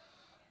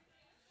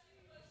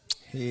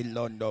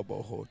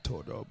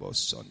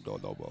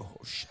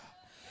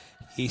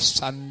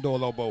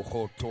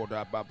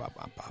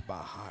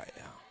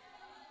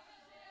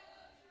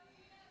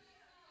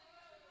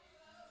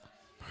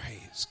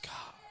 Praise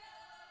God.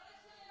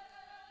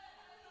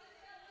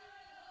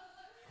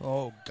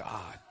 Oh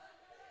God.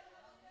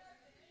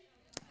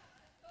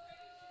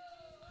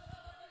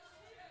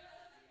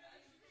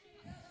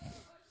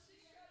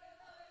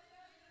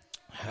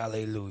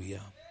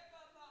 Hallelujah.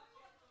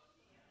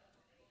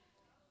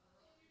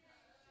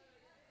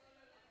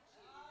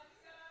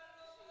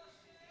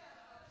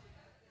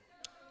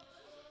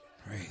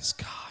 Praise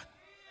God.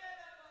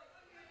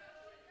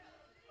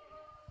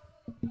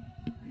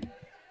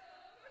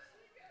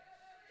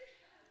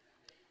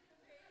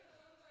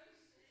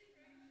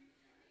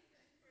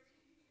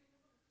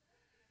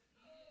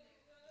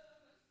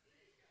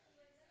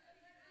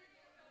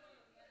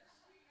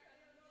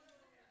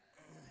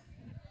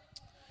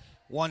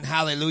 One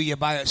hallelujah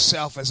by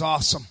itself is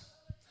awesome.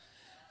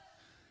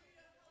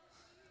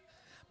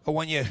 But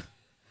when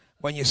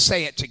you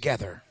say it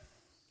together,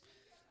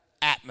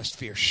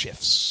 atmosphere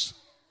shifts.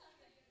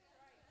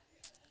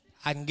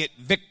 I can get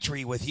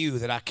victory with you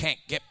that I can't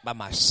get by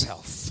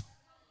myself.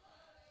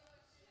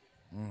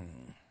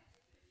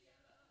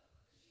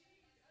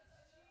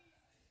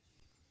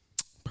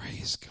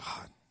 Praise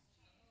God.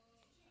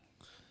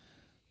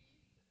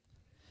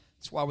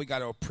 That's why we got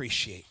to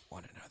appreciate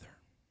one another.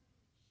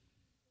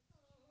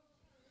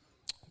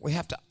 We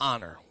have to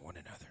honor one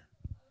another.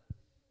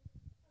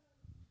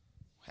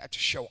 We have to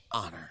show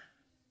honor.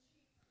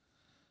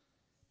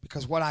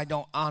 Because what I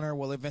don't honor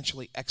will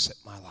eventually exit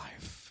my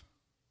life.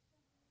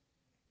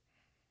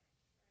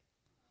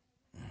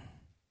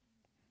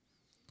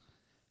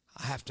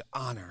 I have to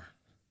honor.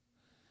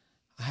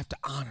 I have to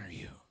honor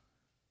you.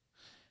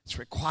 It's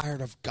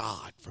required of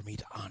God for me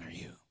to honor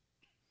you.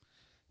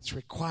 It's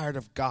required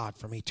of God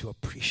for me to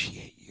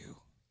appreciate you.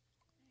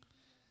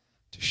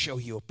 To show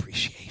you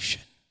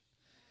appreciation.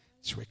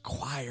 It's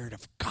required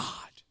of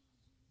God.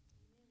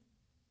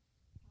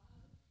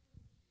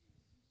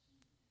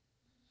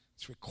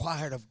 It's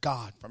required of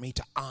God for me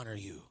to honor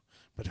you,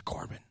 Brother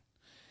Corbin.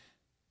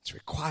 It's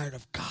required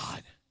of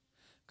God,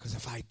 because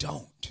if I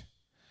don't,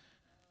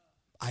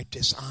 I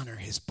dishonor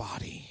his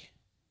body.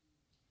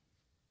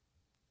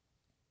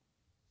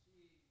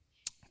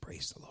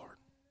 Praise the Lord.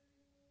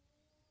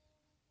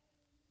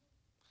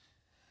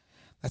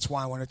 That's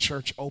why when a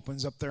church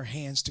opens up their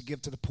hands to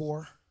give to the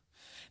poor,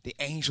 the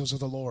angels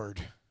of the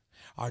Lord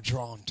are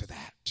drawn to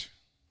that.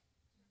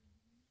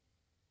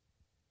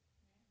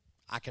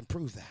 I can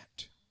prove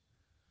that.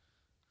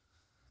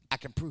 I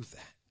can prove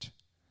that.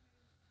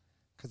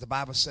 Because the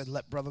Bible said,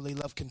 let brotherly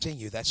love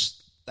continue.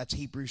 That's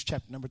Hebrews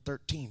chapter number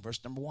 13, verse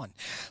number 1.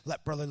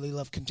 Let brotherly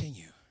love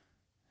continue.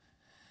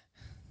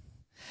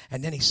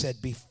 And then he said,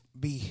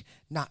 be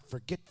not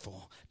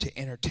forgetful to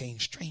entertain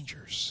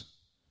strangers.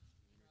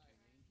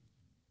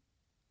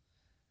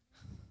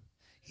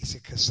 He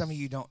said, because some of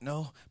you don't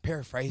know,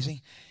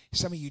 paraphrasing,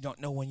 some of you don't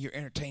know when you're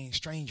entertaining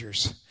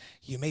strangers,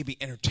 you may be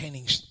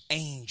entertaining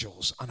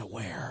angels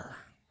unaware.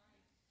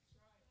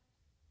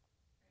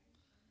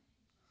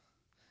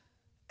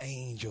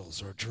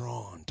 Angels are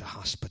drawn to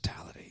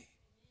hospitality.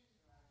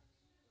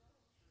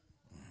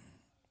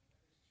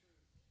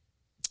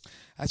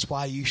 That's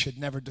why you should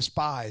never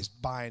despise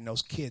buying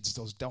those kids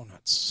those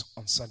donuts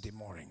on Sunday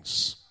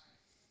mornings.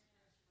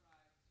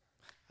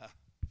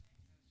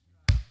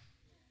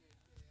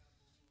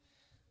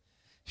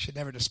 Should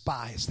never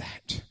despise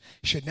that.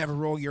 You should never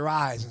roll your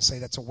eyes and say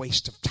that's a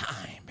waste of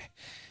time.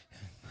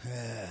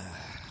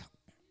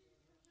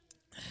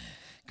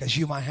 Because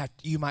you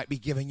might be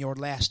giving your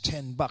last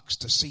 $10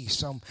 to see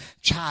some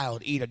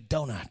child eat a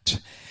donut,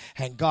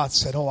 And God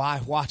said, oh,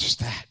 I watched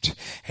that.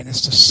 And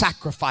it's the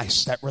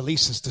sacrifice that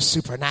releases the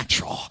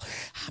supernatural.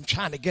 I'm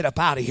trying to get up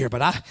out of here,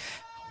 but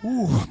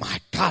oh my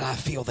God, I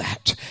feel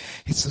that.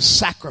 It's the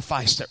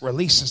sacrifice that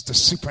releases the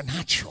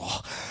supernatural.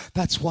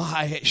 That's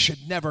why it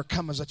should never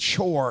come as a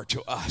chore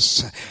to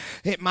us.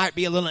 It might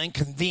be a little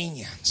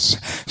inconvenience.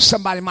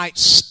 Somebody might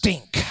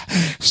stink.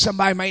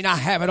 Somebody may not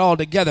have it all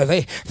together.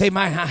 They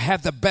might not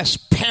have the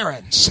best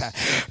parents.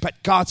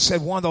 But God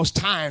said one of those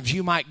times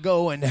you might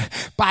go and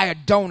buy a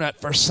donut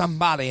for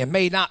somebody and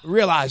may not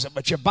realize it,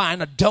 but you're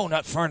buying a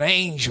donut for an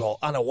angel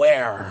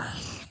unaware.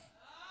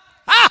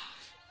 Ah!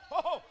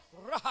 Oh!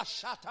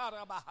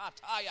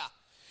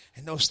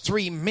 And those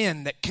three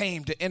men that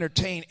came to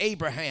entertain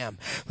Abraham,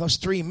 those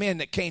three men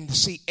that came to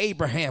see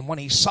Abraham, when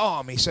he saw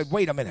him, he said,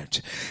 wait a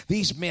minute.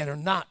 These men are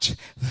not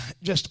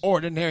just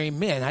ordinary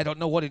men. I don't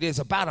know what it is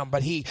about them,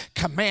 but he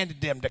commanded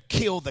them to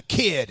kill the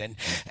kid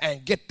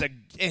and get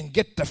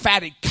the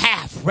fatted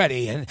calf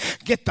ready and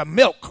get the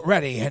milk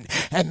ready and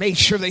made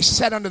sure they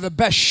sat under the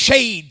best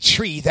shade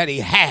tree that he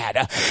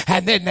had.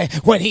 And then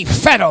when he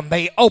fed them,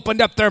 they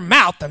opened up their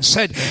mouth and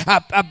said,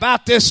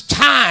 about this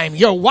time,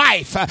 your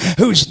wife,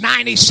 who's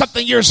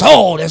 90-something years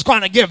old, is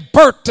going to give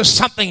birth to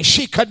something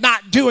she could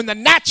not do in the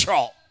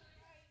natural.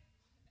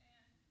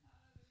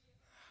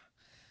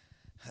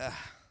 That's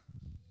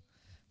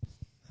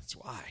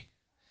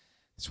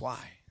why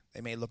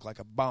they may look like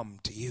a bum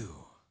to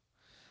you,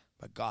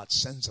 but God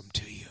sends them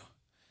to you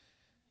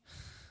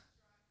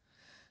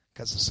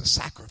because it's a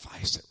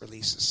sacrifice that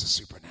releases the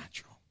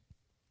supernatural.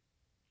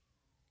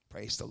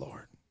 Praise the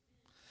Lord.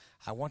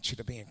 I want you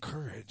to be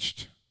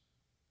encouraged.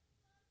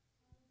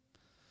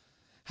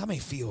 How many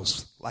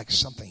feels like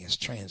something has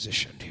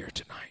transitioned here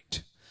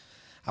tonight?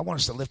 I want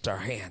us to lift our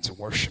hands and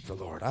worship the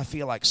Lord. I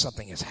feel like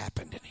something has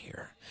happened in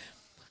here.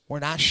 We're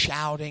not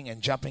shouting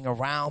and jumping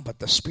around, but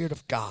the Spirit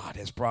of God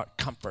has brought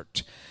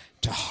comfort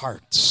to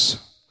hearts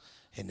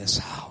in this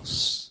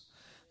house.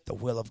 The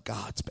will of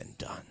God's been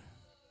done.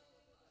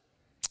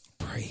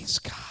 Praise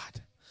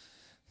God.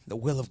 The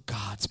will of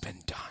God's been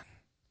done.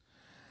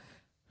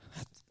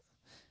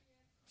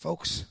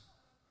 Folks,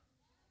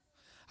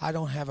 I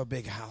don't have a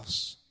big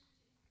house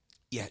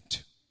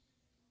yet.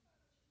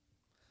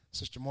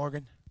 Sister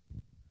Morgan,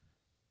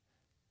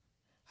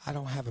 I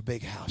don't have a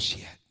big house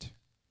yet.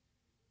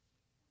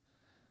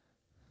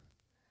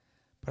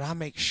 But I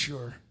make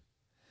sure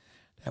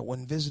that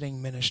when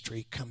visiting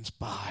ministry comes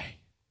by,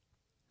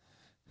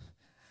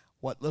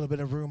 what little bit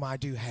of room I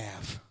do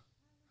have,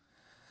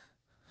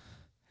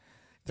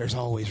 there's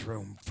always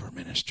room for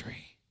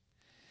ministry.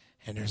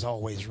 And there's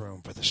always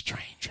room for the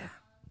stranger.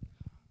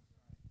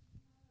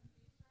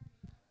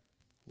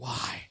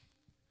 Why?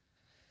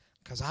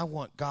 Because I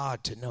want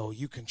God to know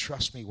you can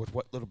trust me with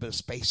what little bit of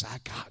space I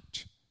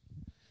got.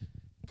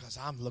 Because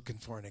I'm looking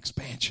for an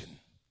expansion.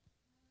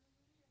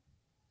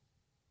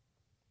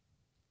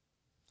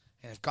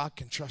 And if God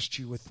can trust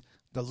you with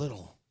the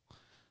little,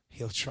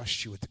 He'll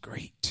trust you with the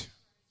great.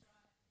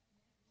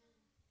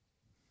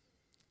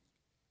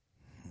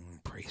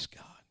 Praise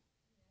God.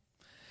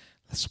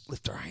 Let's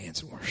lift our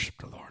hands and worship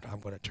the Lord. I'm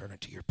going to turn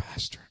it to your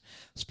pastor.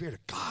 The Spirit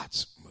of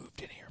God's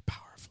moved in here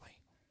powerfully.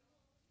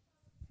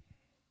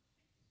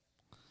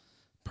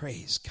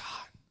 Praise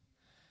God.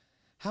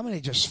 How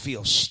many just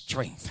feel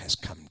strength has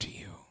come to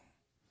you?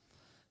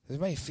 Does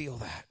anybody feel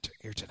that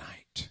here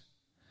tonight?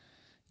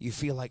 You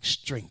feel like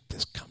strength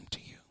has come to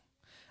you.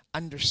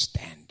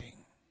 Understanding.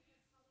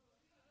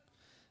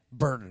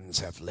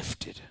 Burdens have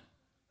lifted.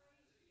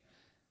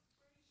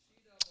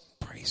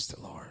 Praise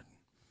the Lord.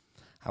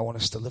 I want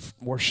us to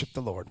worship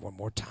the Lord one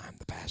more time.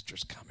 The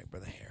pastor's coming,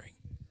 Brother Herring.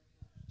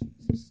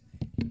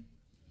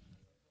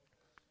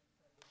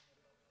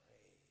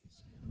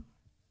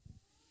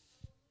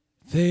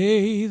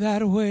 They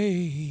that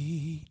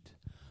wait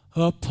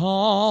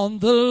upon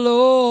the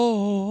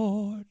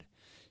Lord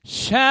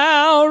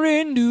shall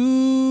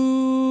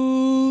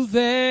renew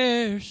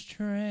their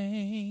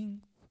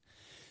strength.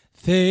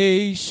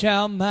 They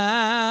shall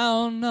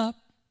mount up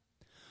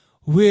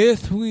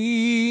with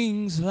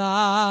wings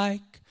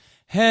like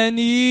an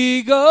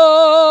eagle.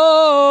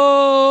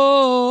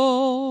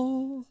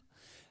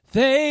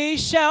 They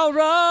shall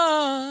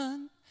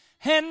run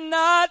and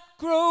not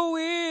grow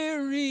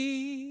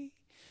weary.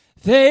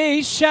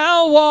 They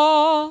shall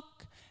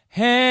walk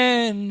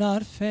and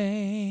not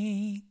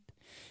faint.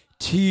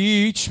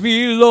 Teach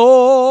me,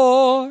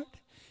 Lord,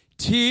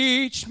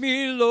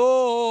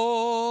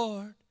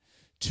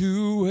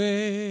 to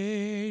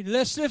wait.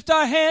 Let's lift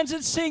our hands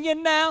and sing it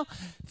now.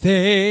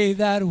 They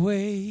that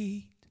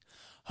wait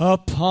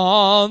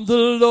upon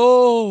the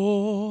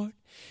Lord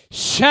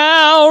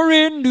shall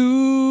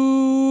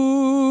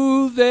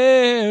renew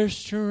their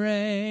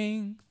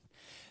strength.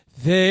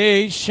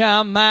 They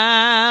shall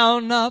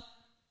mount up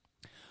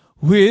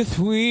with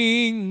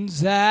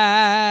wings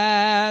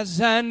as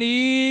an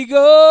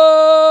eagle.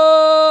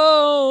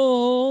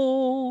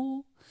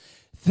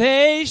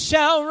 They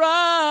shall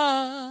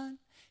run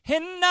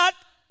and not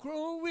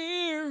grow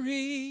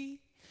weary.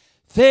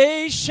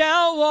 They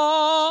shall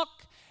walk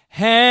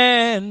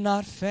and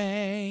not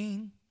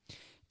faint.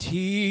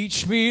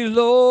 Teach me,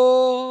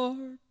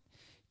 Lord,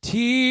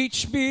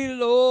 teach me,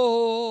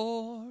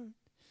 Lord,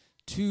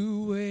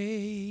 to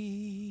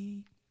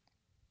wait.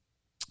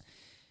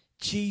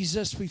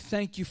 Jesus, we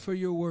thank you for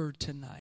your word tonight.